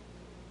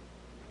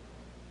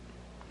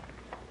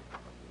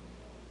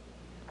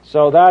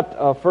 So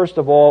that, first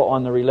of all,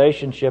 on the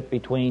relationship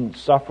between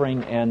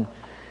suffering and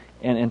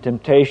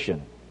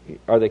temptation.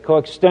 Are they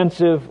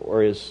coextensive,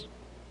 or is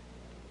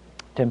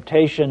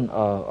temptation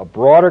a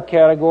broader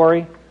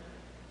category?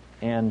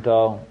 And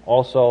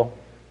also,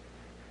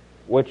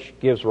 which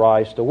gives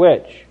rise to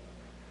which?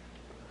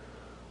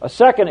 A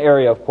second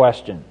area of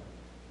question,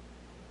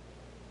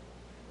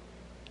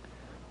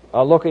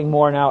 looking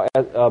more now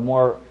at,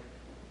 more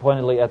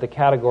pointedly at the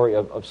category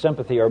of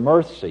sympathy or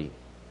mercy.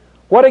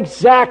 What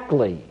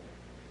exactly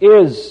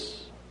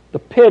is the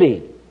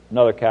pity?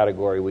 Another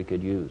category we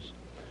could use.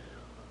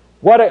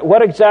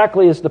 What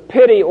exactly is the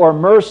pity or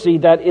mercy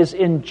that is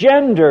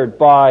engendered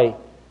by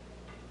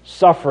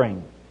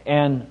suffering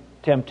and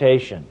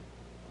temptation?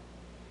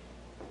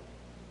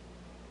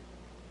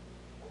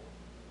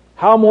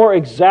 How more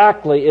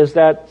exactly is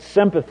that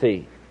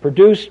sympathy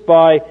produced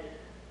by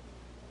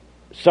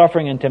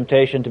suffering and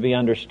temptation to be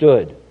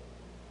understood?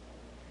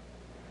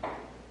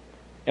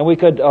 And we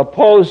could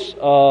pose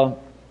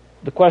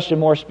the question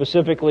more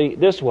specifically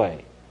this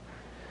way.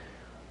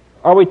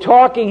 Are we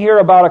talking here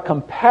about a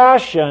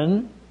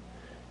compassion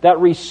that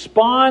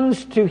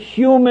responds to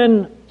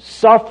human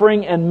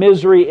suffering and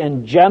misery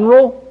in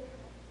general?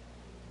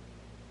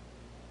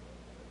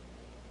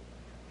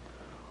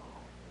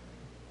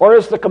 Or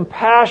is the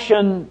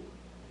compassion,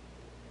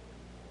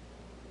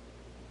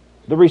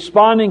 the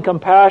responding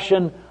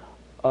compassion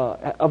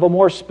of a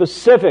more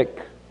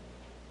specific,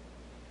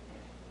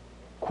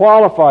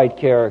 qualified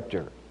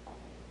character?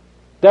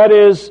 That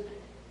is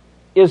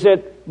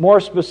it more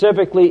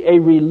specifically a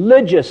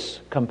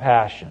religious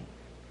compassion?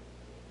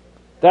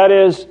 That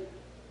is,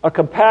 a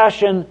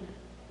compassion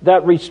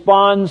that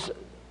responds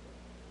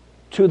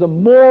to the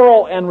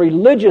moral and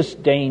religious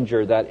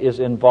danger that is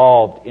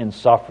involved in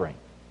suffering.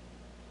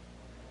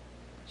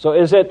 So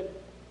is it,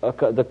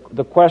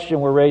 the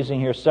question we're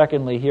raising here,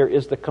 secondly here,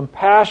 is the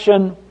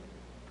compassion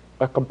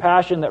a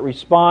compassion that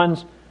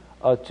responds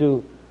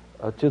to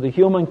the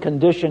human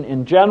condition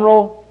in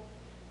general,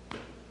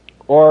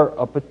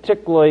 or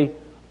particularly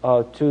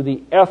to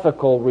the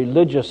ethical,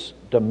 religious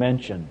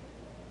dimension,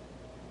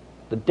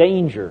 the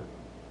danger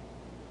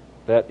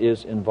that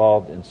is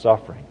involved in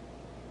suffering?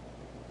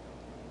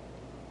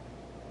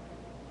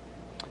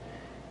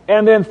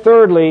 And then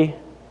thirdly,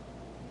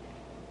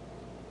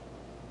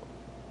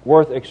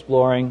 worth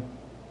exploring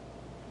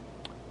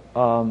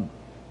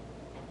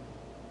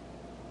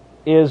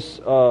is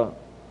to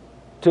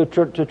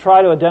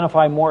try to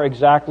identify more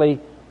exactly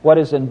what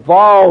is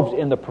involved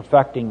in the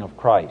perfecting of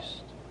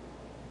Christ.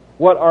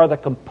 What are the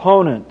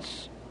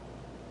components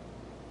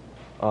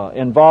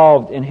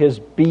involved in His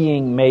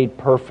being made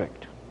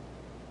perfect?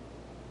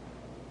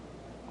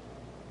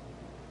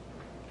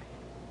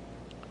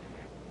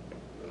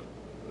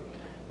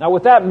 Now,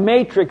 with that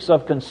matrix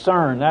of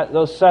concern,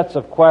 those sets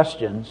of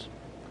questions,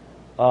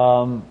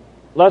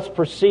 let's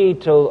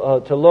proceed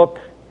to look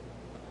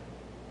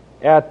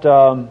at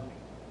the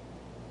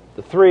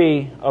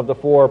three of the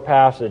four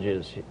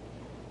passages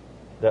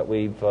that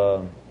we've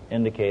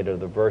indicated,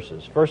 the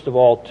verses. First of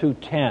all,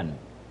 2:10.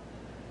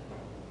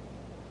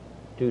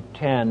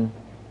 2:10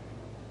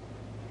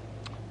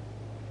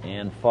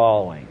 and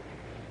following.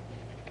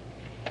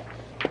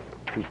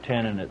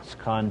 2:10 in its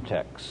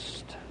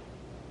context.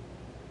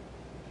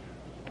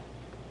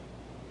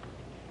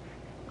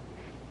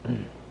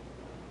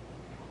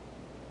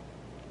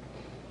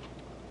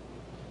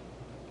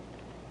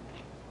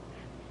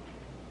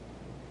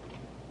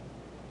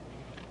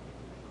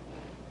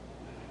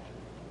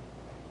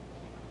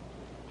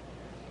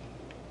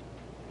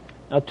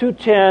 Now,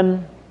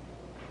 2:10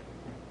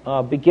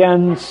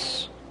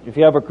 begins, if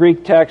you have a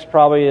Greek text,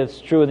 probably it's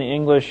true in the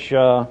English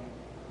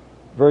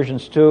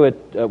versions too.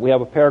 We have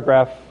a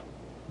paragraph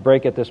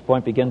break at this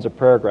point, begins a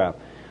paragraph.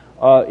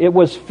 It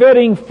was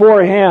fitting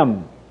for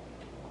him.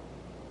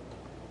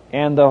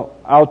 And the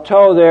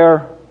auto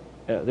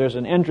there's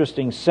an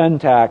interesting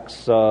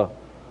syntax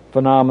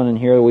phenomenon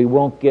here we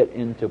won't get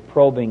into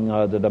probing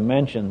the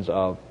dimensions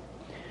of.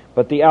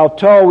 But the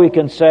auto, we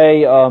can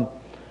say,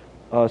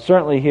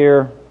 certainly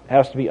here,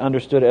 has to be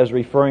understood as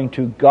referring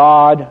to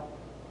God.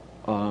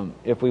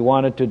 If we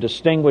wanted to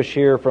distinguish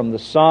here from the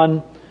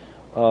Son,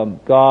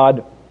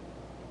 God,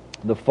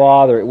 the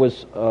Father, it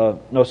was,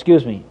 no,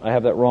 excuse me, I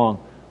have that wrong.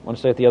 I want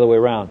to say it the other way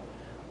around.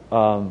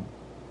 No,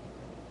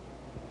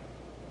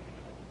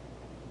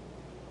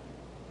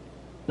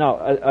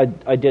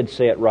 I did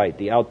say it right.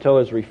 The auto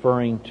is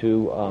referring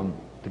to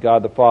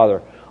God the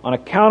Father. On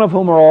account of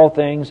whom are all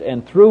things,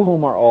 and through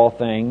whom are all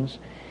things,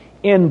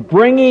 in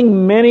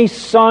bringing many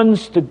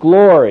sons to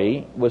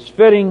glory, was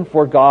fitting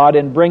for God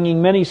in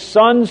bringing many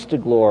sons to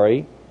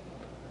glory,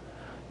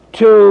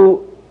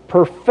 to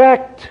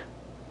perfect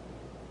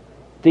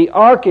the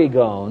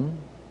archegon,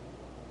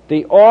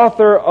 the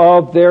author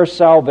of their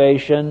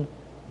salvation,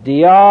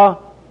 dia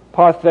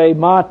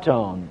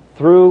pathematon,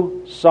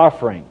 through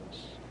sufferings.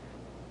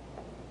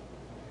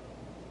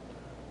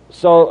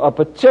 So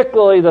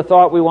particularly the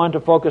thought we want to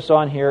focus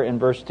on here in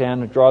verse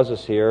 10, it draws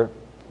us here.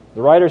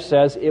 The writer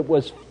says, it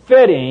was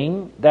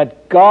fitting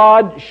that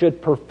God should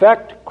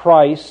perfect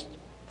Christ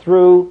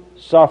through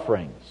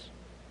sufferings.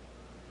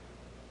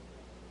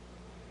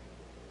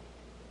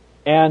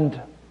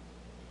 And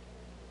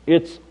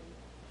it's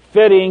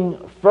fitting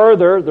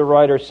further, the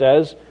writer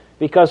says,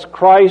 because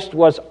Christ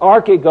was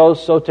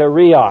archegos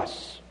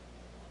soterios.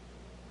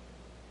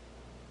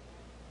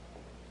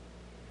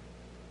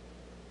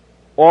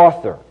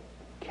 Author,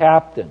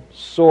 captain,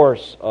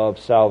 source of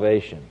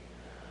salvation.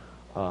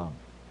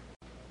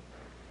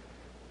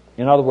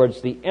 In other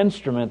words, the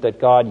instrument that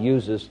God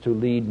uses to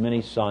lead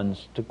many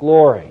sons to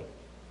glory.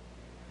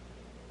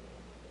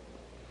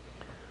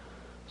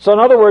 So in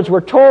other words,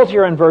 we're told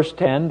here in verse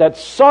 10 that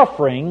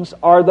sufferings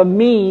are the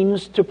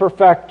means to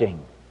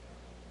perfecting.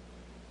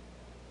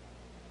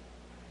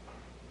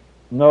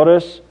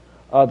 Notice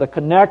the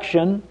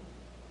connection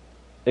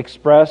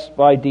expressed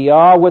by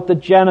dia with the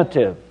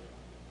genitive,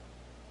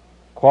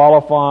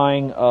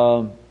 qualifying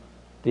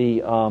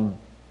the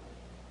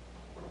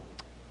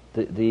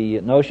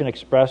notion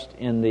expressed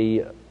in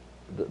the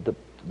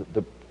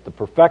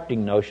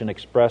perfecting notion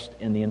expressed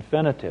in the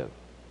infinitive.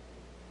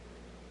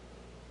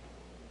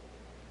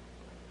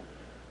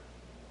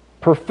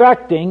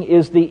 Perfecting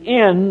is the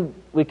end,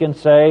 we can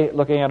say,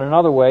 looking at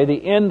another way,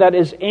 the end that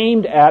is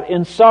aimed at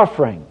in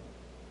suffering.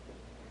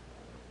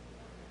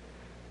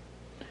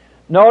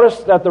 Notice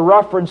that the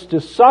reference to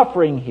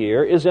suffering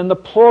here is in the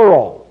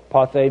plural,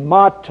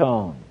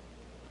 pathematon.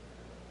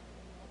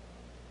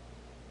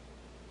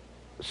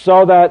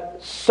 So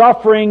that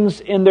sufferings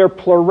in their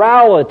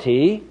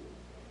plurality,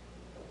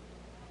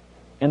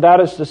 and that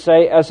is to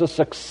say, as a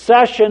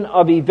succession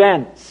of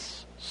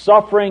events,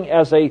 suffering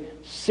as a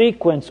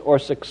sequence or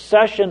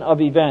succession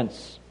of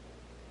events,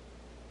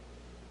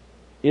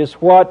 is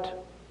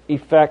what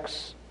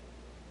effects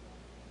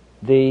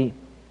the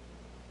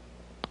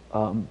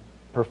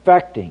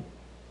perfecting.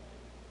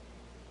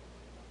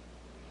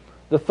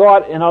 The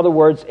thought, in other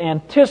words,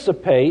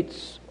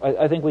 anticipates,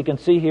 I think we can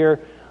see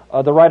here,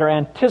 the writer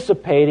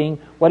anticipating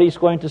what he's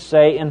going to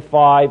say in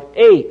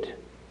 5:8.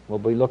 We'll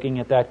be looking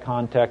at that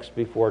context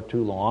before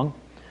too long,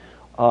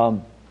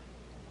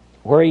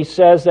 where he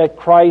says that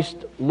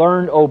Christ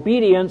learned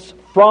obedience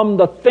from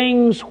the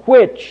things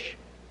which,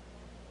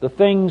 the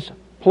things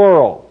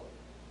plural,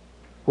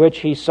 which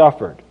he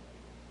suffered.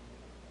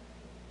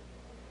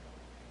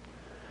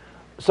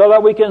 So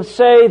that we can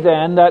say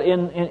then that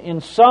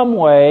in some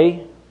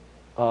way,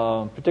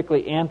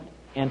 particularly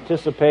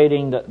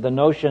anticipating the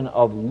notion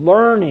of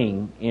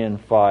learning in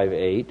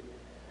 5:8,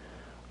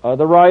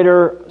 the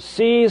writer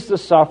sees the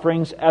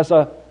sufferings as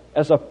a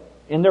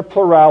in their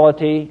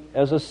plurality,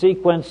 as a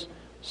sequence.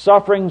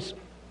 Sufferings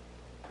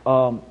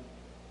are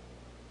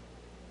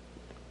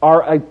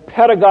a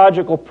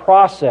pedagogical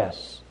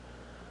process,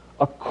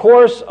 a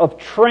course of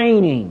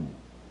training,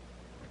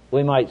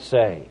 we might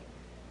say,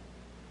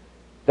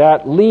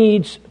 that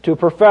leads to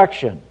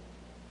perfection.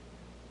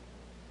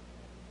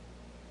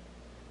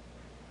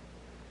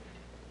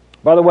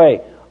 By the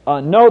way,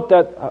 note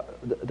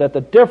that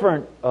the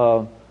different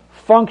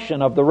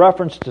function of the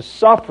reference to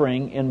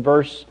suffering in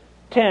verse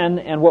 10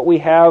 and what we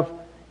have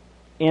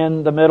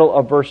in the middle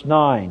of verse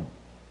 9.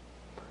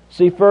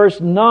 See, verse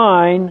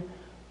 9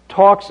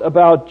 talks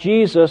about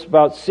Jesus,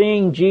 about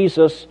seeing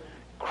Jesus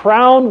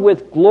crowned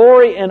with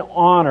glory and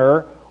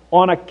honor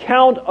on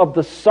account of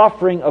the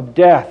suffering of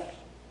death.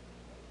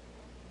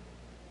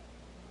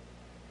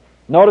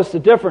 Notice the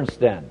difference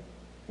then.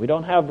 We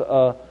don't have,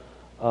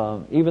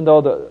 even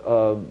though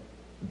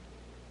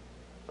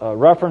the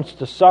reference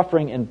to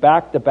suffering in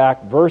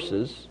back-to-back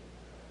verses,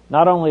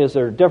 not only is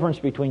there a difference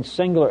between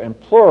singular and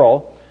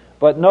plural,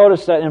 but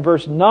notice that in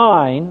verse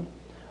 9,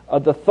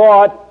 the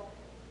thought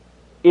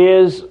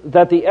is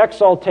that the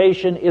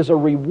exaltation is a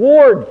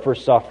reward for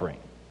suffering.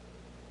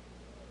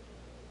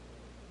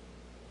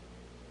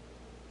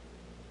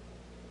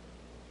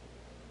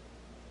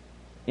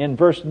 In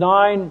verse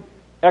 9,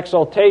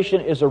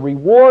 exaltation is a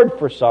reward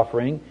for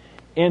suffering.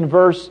 In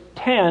verse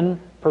 10,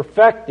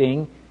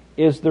 perfecting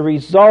is the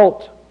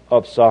result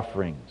of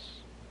sufferings.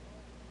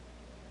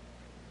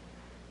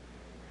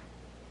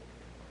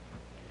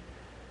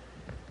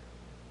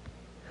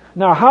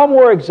 Now, how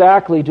more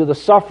exactly do the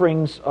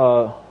sufferings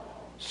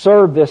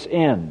serve this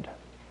end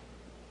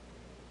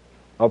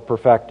of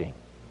perfecting?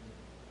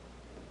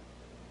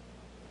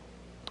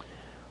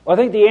 Well, I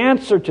think the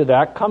answer to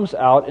that comes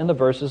out in the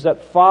verses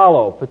that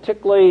follow,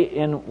 particularly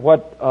in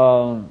what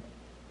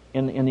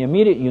in the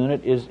immediate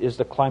unit is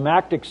the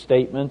climactic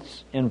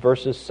statements in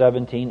verses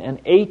 17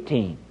 and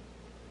 18,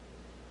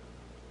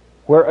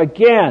 where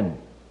again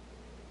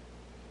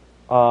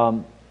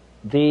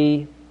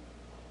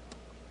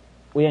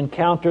we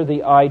encounter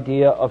the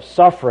idea of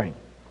suffering.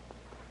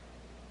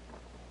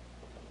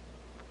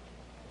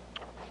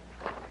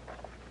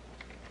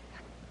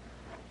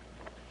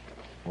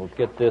 We'll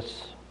get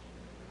this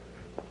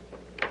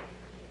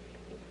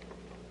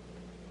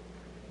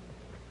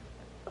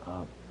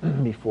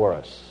before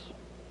us.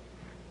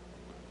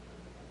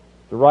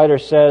 The writer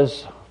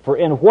says, for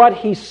in what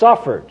he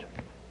suffered.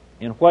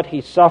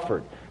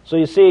 So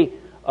you see,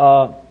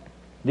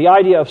 the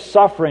idea of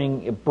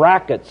suffering, it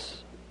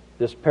brackets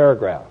this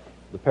paragraph.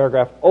 The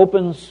paragraph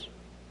opens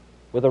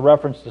with a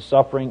reference to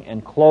suffering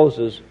and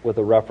closes with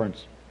a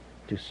reference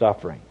to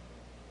suffering.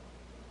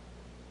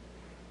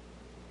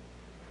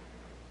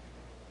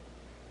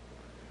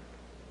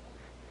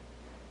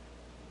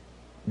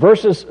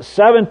 Verses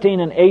 17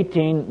 and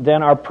 18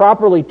 then are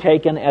properly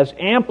taken as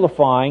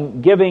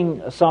amplifying,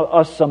 giving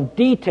us some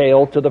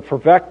detail to the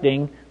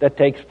perfecting that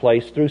takes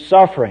place through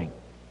suffering.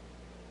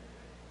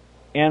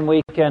 And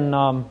we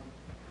can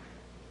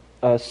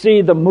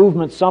see the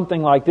movement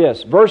something like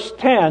this. Verse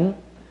 10,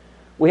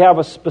 we have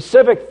a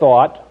specific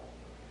thought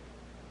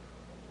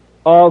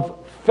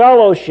of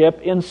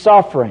fellowship in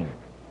suffering.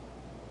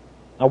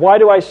 Now, why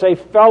do I say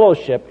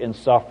fellowship in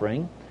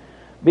suffering?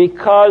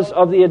 Because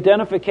of the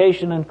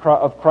identification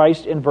of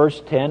Christ in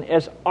verse 10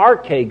 as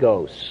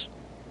archegos.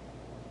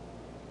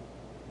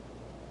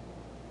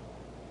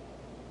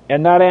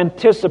 And that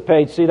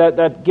anticipates,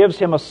 that gives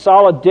him a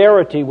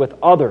solidarity with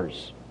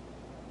others.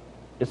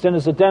 It's in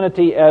his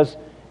identity as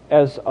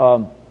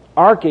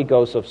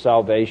archegos of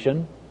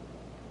salvation,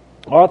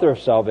 author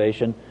of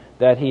salvation,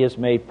 that he is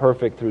made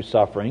perfect through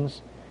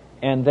sufferings.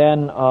 And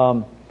then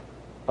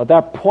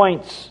that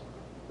points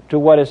to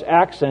what is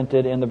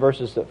accented in the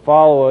verses that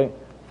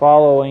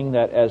following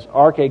that as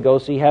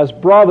archegos he has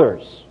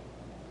brothers.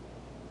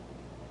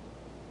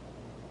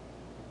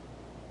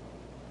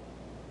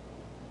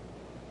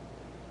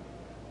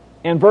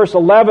 And verse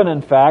 11,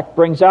 in fact,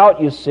 brings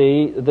out, you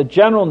see, the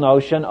general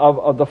notion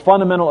of the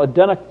fundamental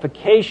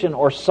identification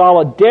or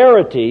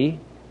solidarity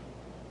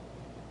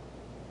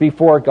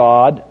before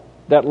God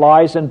that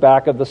lies in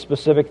back of the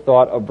specific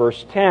thought of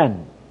verse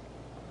 10.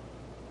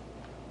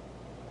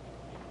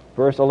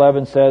 Verse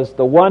 11 says,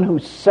 the one who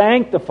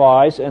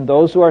sanctifies and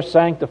those who are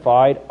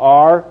sanctified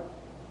are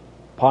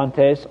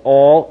pantes,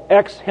 all,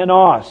 ex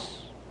henos.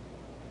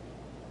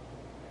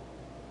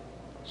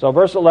 So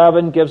verse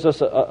 11 gives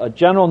us a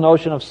general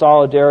notion of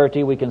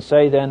solidarity. We can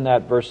say then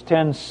that verse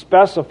 10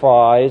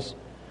 specifies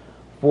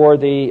for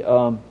the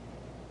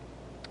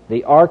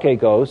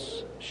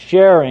archegos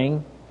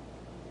sharing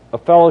a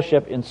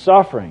fellowship in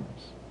sufferings.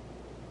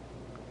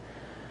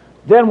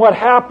 Then what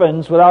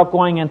happens, without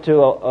going into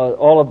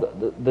all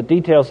of the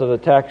details of the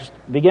text,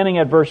 beginning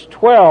at verse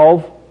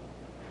 12,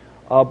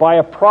 by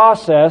a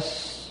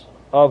process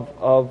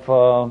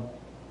of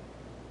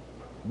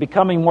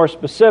becoming more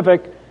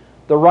specific,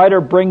 the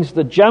writer brings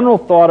the general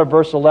thought of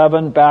verse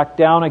 11 back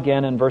down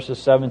again in verses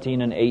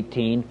 17 and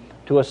 18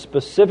 to a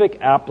specific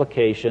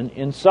application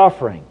in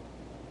suffering.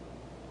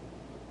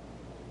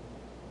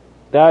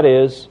 That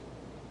is,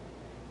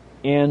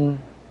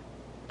 in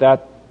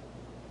that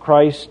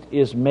Christ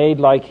is made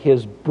like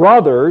his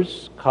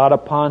brothers,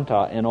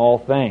 katapanta, in all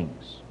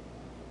things.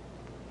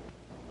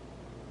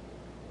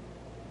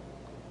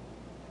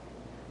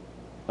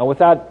 Now with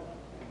that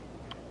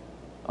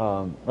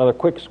rather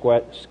quick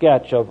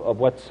sketch of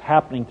what's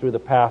happening through the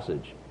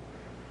passage,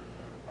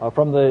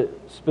 from the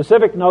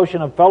specific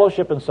notion of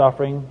fellowship and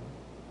suffering,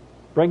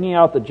 bringing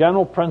out the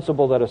general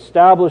principle that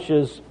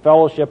establishes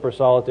fellowship or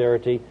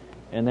solidarity,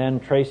 and then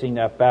tracing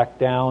that back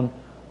down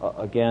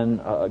again,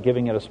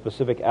 giving it a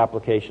specific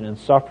application in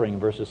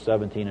suffering, verses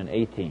 17 and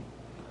 18.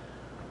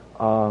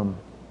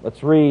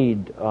 Let's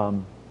read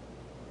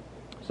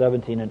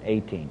 17 and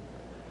 18.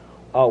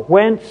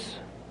 Whence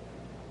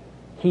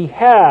he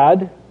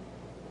had,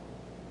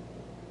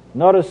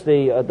 notice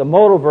the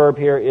modal verb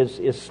here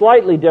is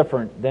slightly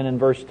different than in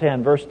verse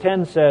 10. Verse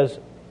 10 says,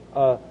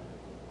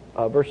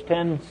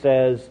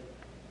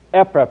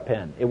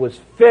 eprapen. It was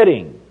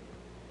fitting.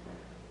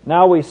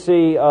 Now we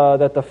see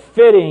that the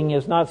fitting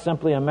is not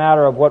simply a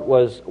matter of what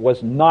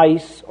was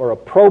nice or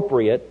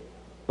appropriate,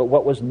 but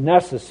what was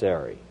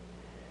necessary.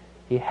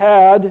 He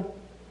had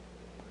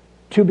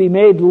to be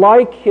made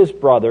like his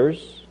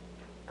brothers,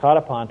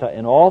 katapanta,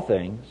 in all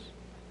things.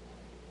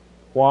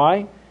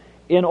 Why?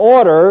 In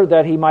order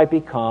that he might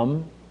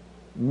become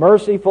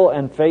merciful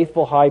and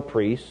faithful high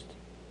priest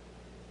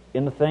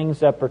in the things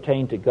that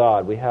pertain to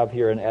God. We have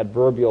here an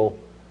adverbial,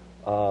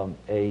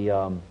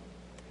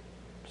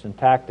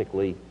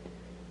 syntactically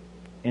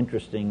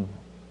interesting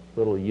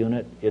little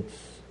unit. It's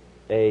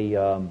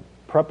a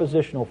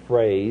prepositional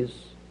phrase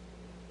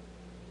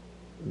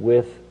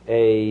with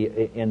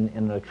in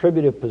an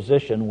attributive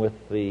position with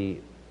the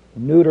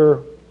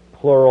neuter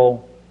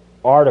plural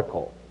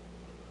article.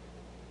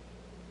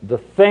 The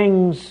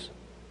things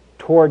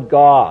toward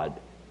God,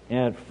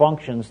 and it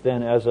functions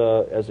then as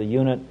a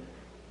unit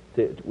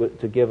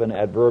to give an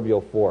adverbial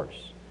force.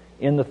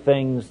 In the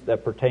things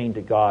that pertain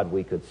to God,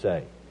 we could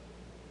say.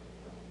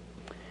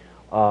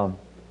 In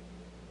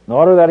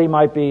order that he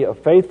might be a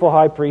faithful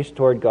high priest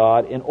toward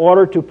God, in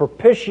order to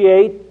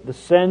propitiate the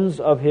sins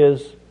of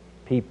his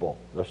people,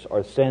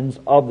 or sins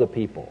of the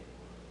people.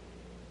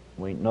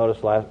 We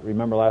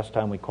remember last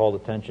time we called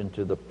attention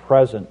to the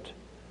present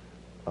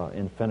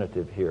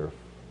infinitive here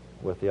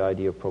with the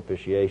idea of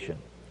propitiation.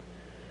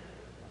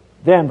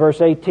 Then,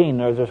 verse 18,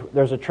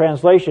 there's a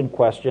translation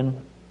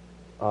question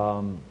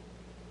that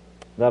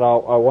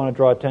I want to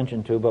draw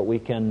attention to, but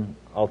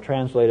I'll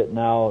translate it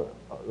now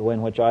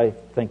in which I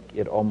think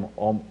it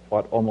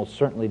ought almost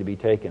certainly to be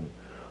taken.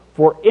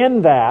 For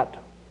in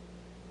that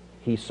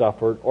he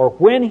suffered, or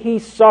when he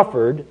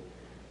suffered,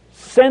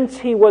 since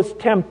he was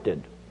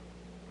tempted.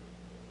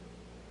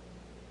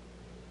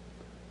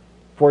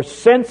 For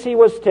since he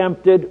was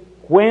tempted,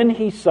 when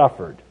he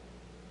suffered,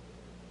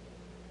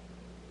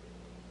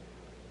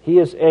 he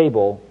is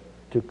able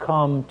to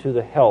come to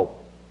the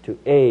help, to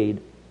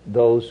aid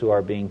those who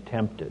are being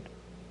tempted.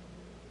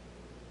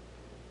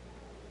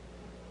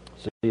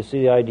 So you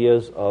see the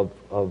ideas of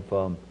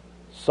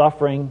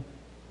suffering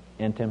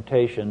and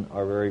temptation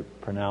are very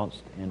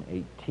pronounced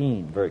in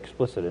 18, very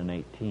explicit in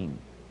 18.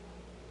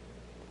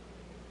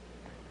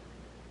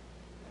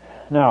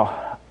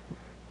 Now,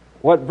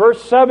 what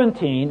verse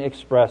 17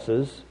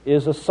 expresses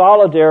is a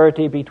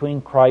solidarity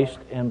between Christ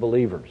and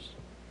believers.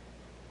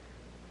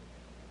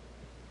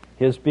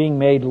 His being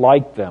made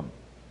like them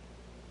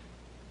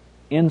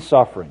in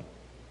suffering.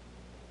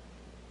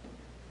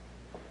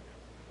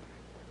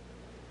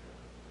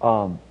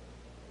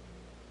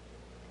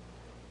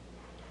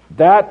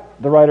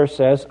 That, the writer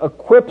says,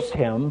 equips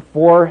him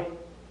for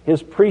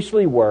his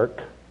priestly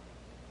work.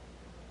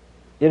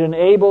 It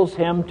enables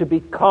him to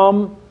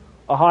become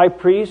a high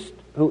priest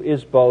who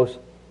is both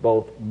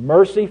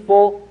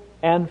merciful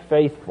and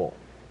faithful.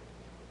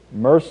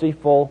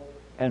 Merciful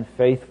and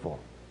faithful.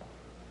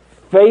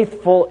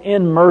 Faithful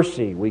in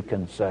mercy, we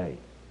can say.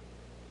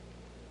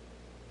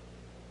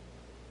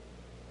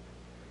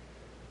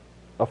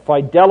 A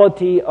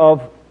fidelity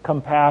of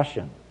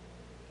compassion.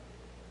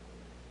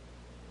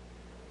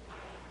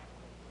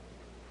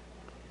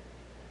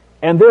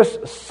 And this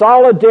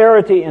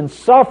solidarity in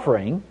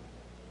suffering,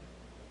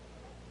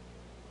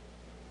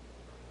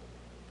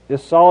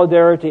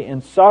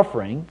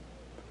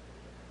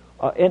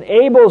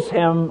 enables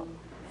him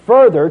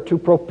further to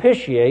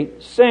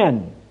propitiate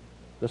sin,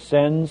 the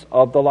sins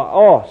of the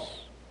laos.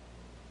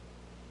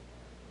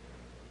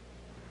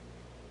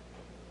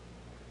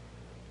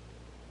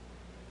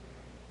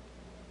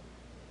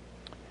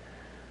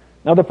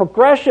 Now the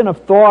progression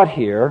of thought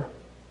here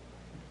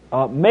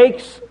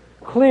makes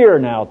clear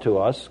now to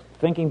us,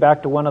 thinking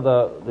back to one of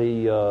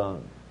the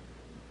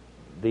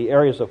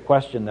areas of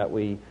question that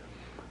we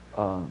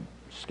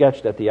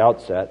sketched at the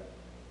outset.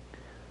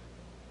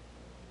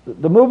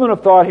 The movement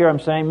of thought here, I'm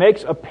saying,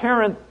 makes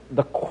apparent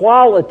the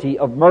quality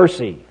of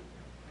mercy,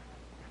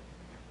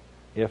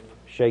 if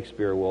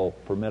Shakespeare will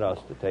permit us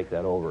to take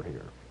that over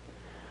here.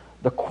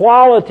 The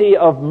quality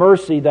of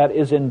mercy that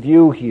is in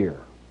view here.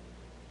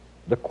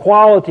 The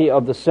quality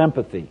of the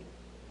sympathy.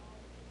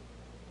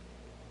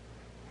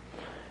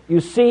 You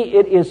see,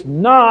 it is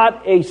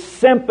not a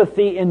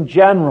sympathy in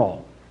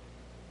general.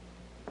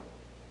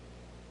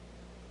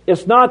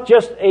 It's not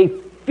just a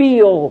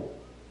feel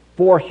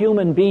for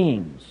human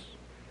beings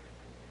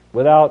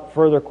without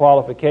further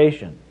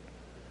qualification.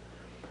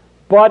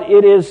 But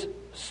it is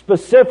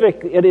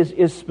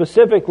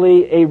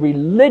specifically a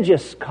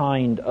religious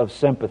kind of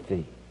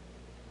sympathy.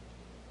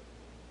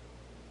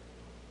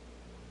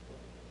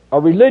 A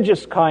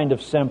religious kind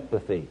of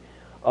sympathy.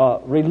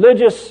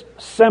 Religious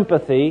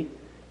sympathy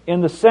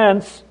in the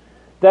sense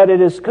that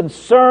it is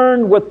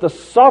concerned with the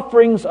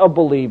sufferings of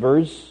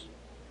believers,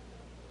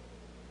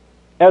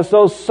 as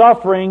those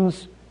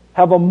sufferings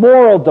have a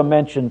moral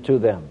dimension to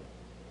them.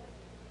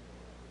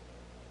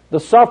 The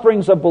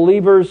sufferings of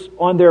believers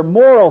on their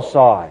moral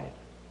side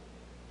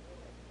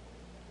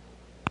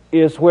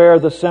is where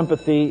the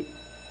sympathy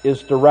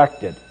is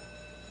directed.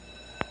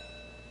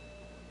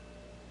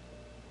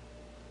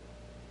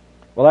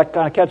 Well, that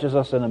kind of catches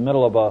us in the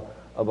middle of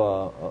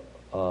a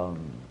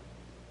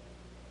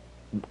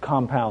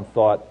compound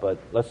thought, but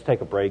let's take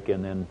a break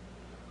and then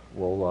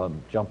we'll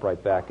jump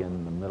right back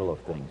in the middle of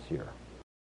things here.